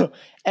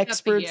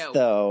 Experts,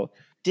 though,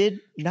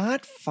 did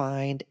not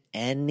find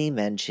any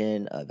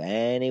mention of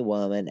any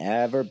woman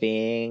ever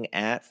being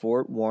at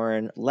Fort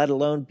Warren, let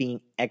alone being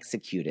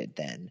executed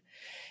then.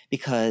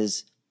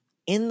 Because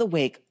in the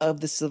wake of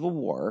the Civil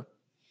War,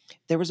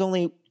 there was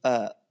only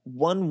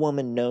one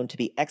woman known to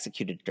be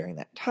executed during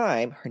that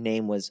time. Her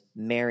name was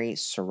Mary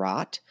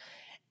Surratt,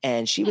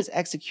 and she was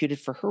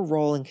executed for her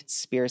role in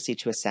conspiracy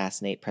to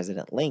assassinate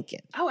President Lincoln.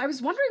 Oh, I was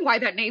wondering why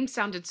that name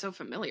sounded so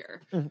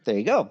familiar. There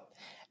you go.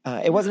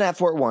 It wasn't at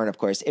Fort Warren, of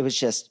course. It was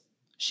just,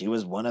 she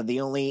was one of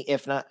the only,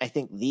 if not, I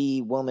think,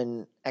 the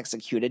woman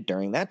executed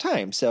during that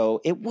time.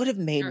 So it would have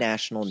made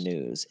national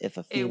news if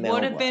a female It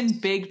would have been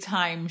big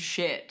time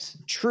shit.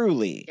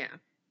 Truly. Yeah.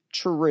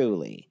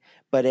 Truly.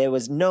 But it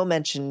was no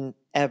mention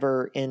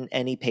ever in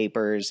any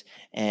papers,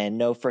 and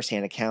no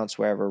firsthand accounts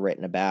were ever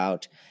written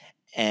about.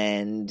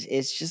 And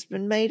it's just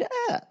been made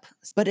up.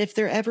 But if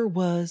there ever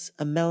was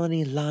a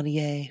Melanie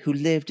Lanier who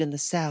lived in the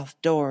South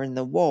during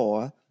the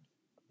war,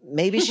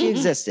 maybe she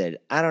existed.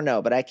 I don't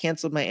know, but I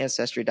canceled my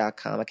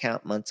Ancestry.com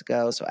account months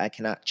ago, so I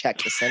cannot check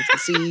the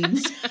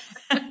censuses.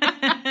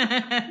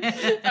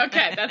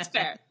 Okay, that's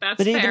fair.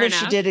 But even if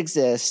she did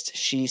exist,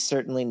 she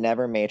certainly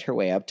never made her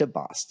way up to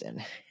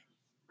Boston.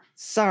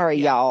 Sorry,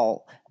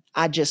 y'all.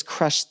 I just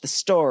crushed the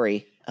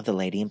story of the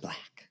Lady in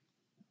Black.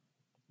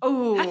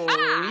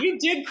 Oh, you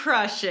did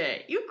crush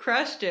it. You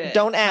crushed it.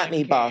 Don't at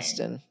me,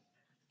 Boston.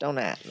 Don't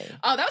at me.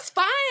 Oh, that was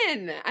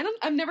fun.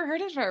 I've never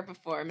heard of her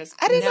before, Miss.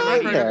 I didn't never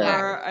either. heard of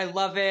her. I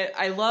love it.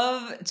 I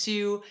love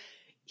to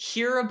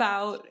hear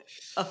about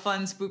a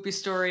fun spoopy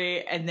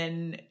story and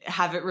then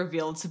have it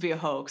revealed to be a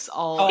hoax.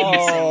 All in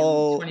the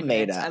same 20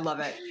 made minutes. up. I love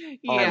it.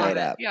 All I love made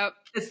it. up. Yep.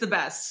 It's the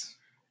best.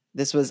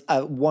 This was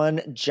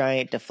one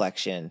giant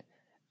deflection.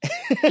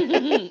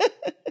 Y'all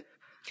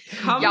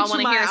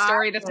want to hear a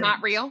story that's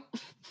not real?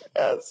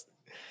 Yes.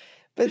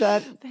 But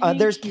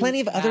there's plenty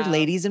of other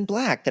Ladies in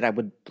Black that I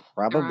would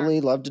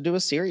probably love to do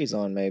a series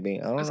on, maybe.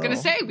 I was going to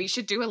say, we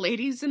should do a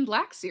Ladies in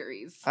Black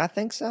series. I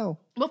think so.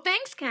 Well,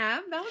 thanks,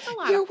 Cav. That was a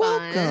lot You're of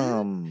fun.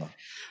 welcome.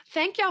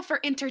 Thank y'all for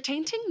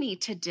entertaining me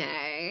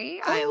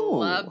today. I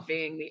love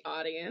being the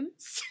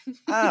audience.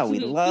 We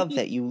love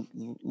that you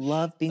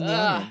love being the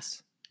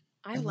audience.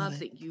 I love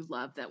that you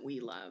love that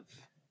we love.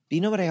 But you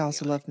know what I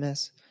also love,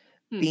 Miss?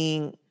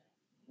 Being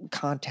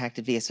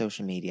contacted via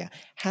social media.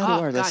 How do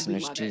our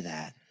listeners do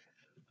that?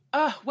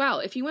 Well,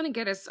 if you want to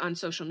get us on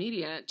social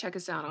media, check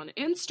us out on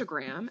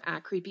Instagram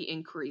at Creepy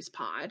Inquiries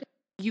Pod.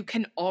 You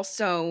can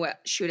also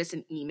shoot us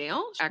an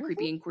email at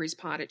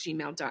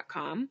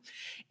creepyinquiriespod@gmail.com.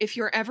 If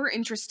you're ever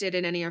interested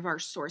in any of our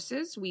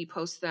sources, we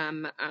post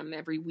them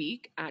every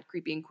week at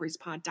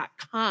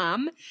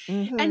creepyinquiriespod.com.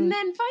 And then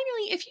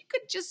finally, if you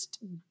could just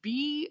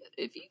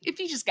if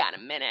you just got a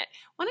minute,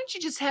 why don't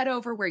you just head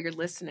over where you're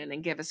listening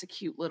and give us a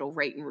cute little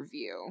rate and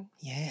review?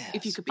 Yeah.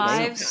 If you could be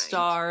 5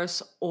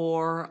 stars,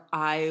 or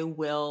I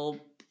will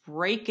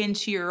break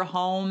into your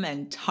home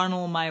and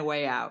tunnel my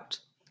way out.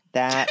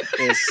 That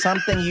is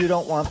something you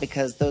don't want,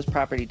 because those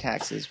property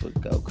taxes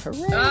would go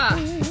crazy.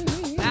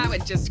 That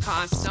would just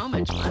cost so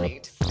much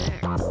money to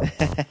fix.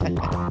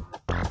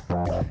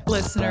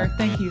 Listener,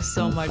 thank you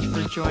so much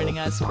for joining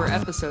us for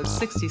episode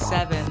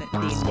 67,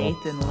 the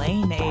Nathan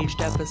Lane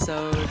aged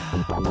episode.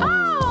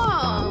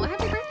 Oh,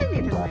 happy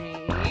birthday, Nathan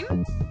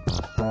Lane.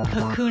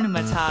 Hakuna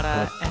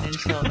Matata, and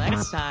until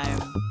next time.